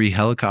where 3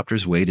 helicopters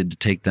waited to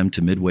take them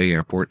to Midway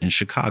Airport in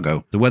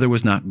Chicago. The weather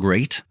was not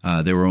great.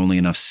 There were only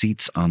enough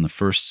seats on the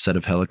first set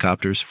of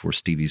helicopters for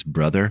Stevie's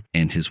brother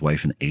and his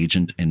wife and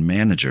agent and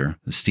manager.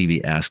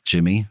 Stevie asked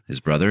Jimmy, his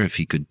brother, if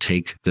he could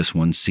take this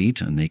one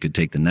seat and they could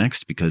take the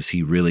next because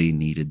he really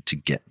needed to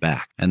get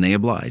back. And they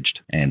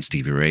obliged. And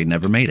Stevie Ray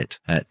never made it.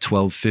 At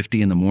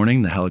 12:50 in the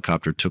morning, the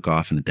helicopter took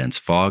off in a dense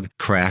fog,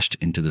 crashed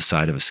into the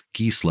side of a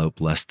ski slope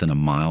less than a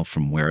mile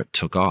from where it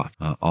took off.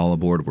 All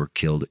aboard were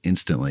killed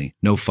instantly.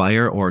 No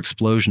fire or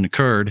explosion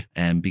occurred,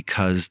 and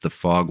because the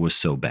fog was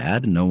so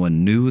bad, no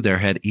one knew there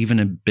had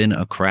even been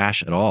a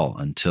crash at all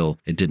until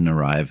it didn't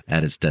arrive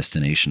at its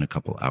destination a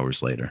couple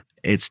hours later.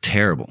 It's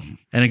terrible.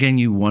 And again,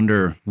 you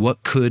wonder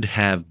what could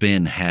have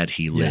been had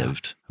he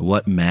lived.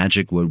 What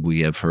magic would we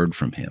have heard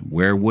from him?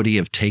 Where would he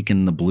have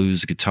taken the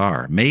blues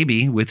guitar?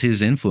 Maybe with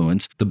his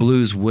influence, the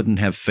blues wouldn't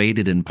have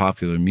faded in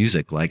popular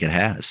music like it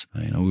has.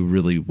 We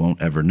really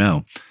won't ever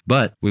know.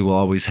 But we will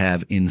always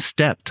have In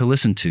Step to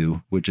listen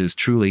to, which is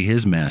truly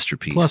his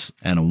masterpiece. Plus,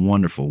 and a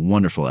wonderful,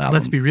 wonderful album.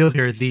 Let's be real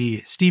here.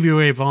 The Stevie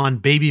Ray Vaughan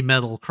Baby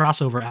Metal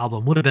crossover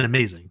album would have been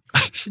amazing.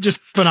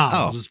 Just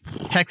phenomenal. Oh, just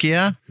heck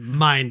yeah.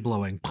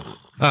 Mind-blowing.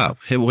 Oh,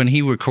 when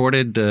he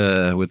recorded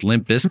with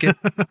Limp Bizkit.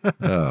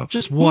 Oh,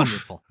 just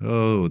wonderful.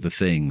 Oh, the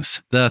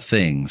things.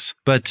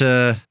 But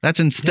that's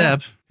In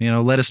Step.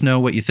 Let us know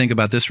what you think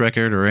about this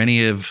record or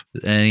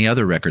any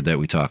other record that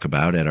we talk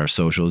about at our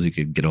socials. You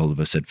could get a hold of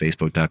us at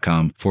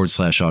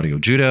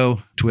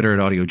facebook.com/audiojudo, Twitter at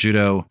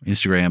audiojudo,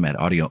 Instagram at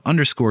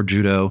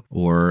audio_judo,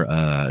 or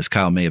as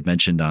Kyle may have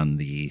mentioned on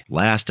the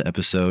last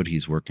episode,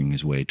 he's working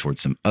his way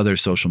towards some other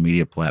social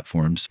media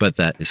platforms, but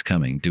that is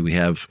coming. Do we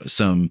have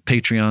some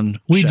Patreon?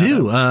 We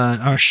do.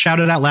 our Shout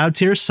It Out Loud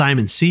tier,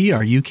 Simon C.,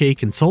 our UK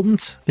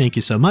consultant. Thank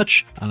you so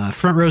much.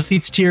 Front row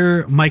seats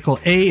tier, Michael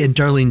A. and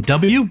Darlene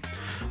W.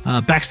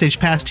 Backstage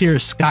pass tier,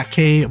 Scott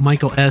K.,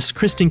 Michael S.,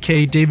 Kristen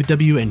K., David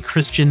W., and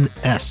Christian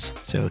S.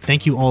 So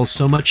thank you all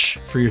so much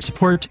for your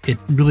support. It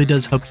really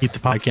does help keep the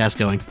podcast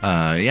going.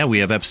 We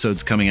have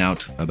episodes coming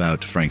out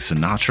about Frank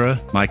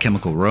Sinatra, My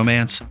Chemical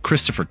Romance,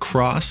 Christopher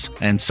Cross,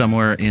 and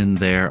somewhere in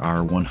there our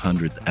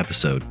 100th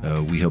episode.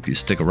 We hope you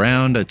stick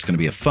around. It's going to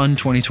be a fun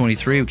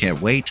 2023. We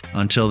can't wait.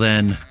 Until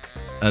then,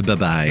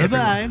 bye-bye.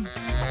 Bye-bye.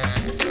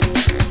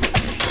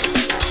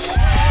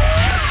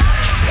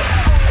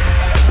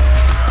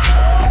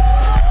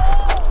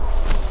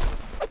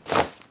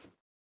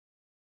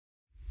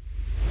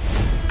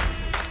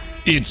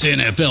 It's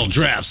NFL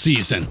draft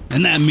season,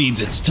 and that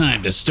means it's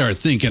time to start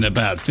thinking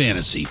about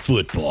fantasy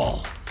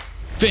football.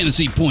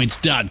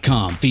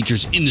 FantasyPoints.com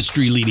features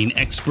industry-leading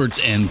experts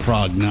and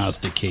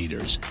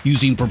prognosticators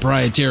using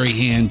proprietary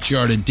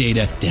hand-charted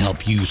data to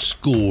help you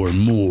score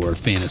more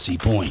fantasy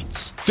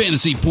points.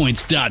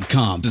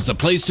 FantasyPoints.com is the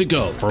place to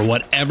go for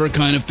whatever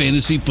kind of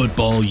fantasy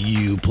football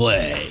you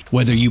play.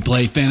 Whether you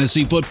play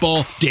fantasy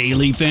football,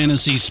 daily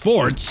fantasy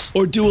sports,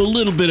 or do a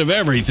little bit of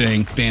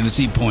everything,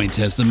 Fantasy Points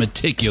has the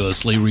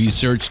meticulously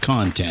researched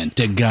content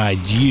to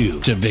guide you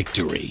to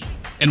victory.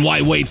 And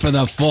why wait for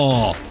the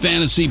fall?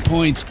 Fantasy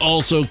Points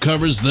also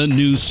covers the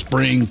new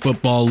spring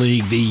football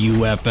league, the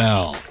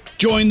UFL.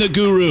 Join the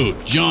guru,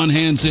 John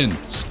Hansen,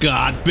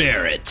 Scott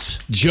Barrett,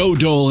 Joe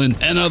Dolan,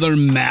 and other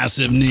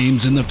massive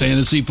names in the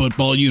fantasy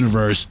football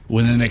universe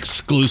with an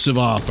exclusive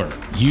offer.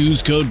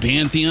 Use code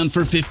Pantheon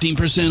for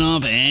 15%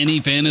 off any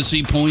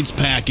Fantasy Points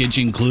package,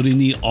 including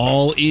the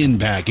all-in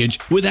package,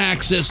 with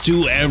access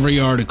to every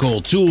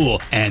article,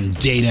 tool, and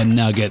data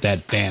nugget that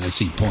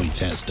Fantasy Points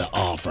has to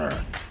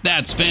offer.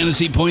 That's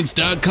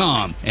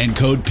FantasyPoints.com and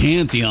code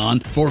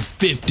Pantheon for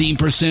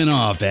 15%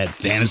 off at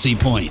Fantasy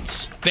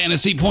Points.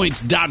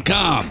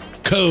 FantasyPoints.com,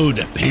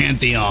 code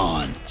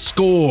Pantheon.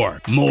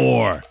 Score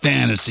more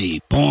fantasy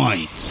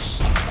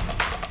points.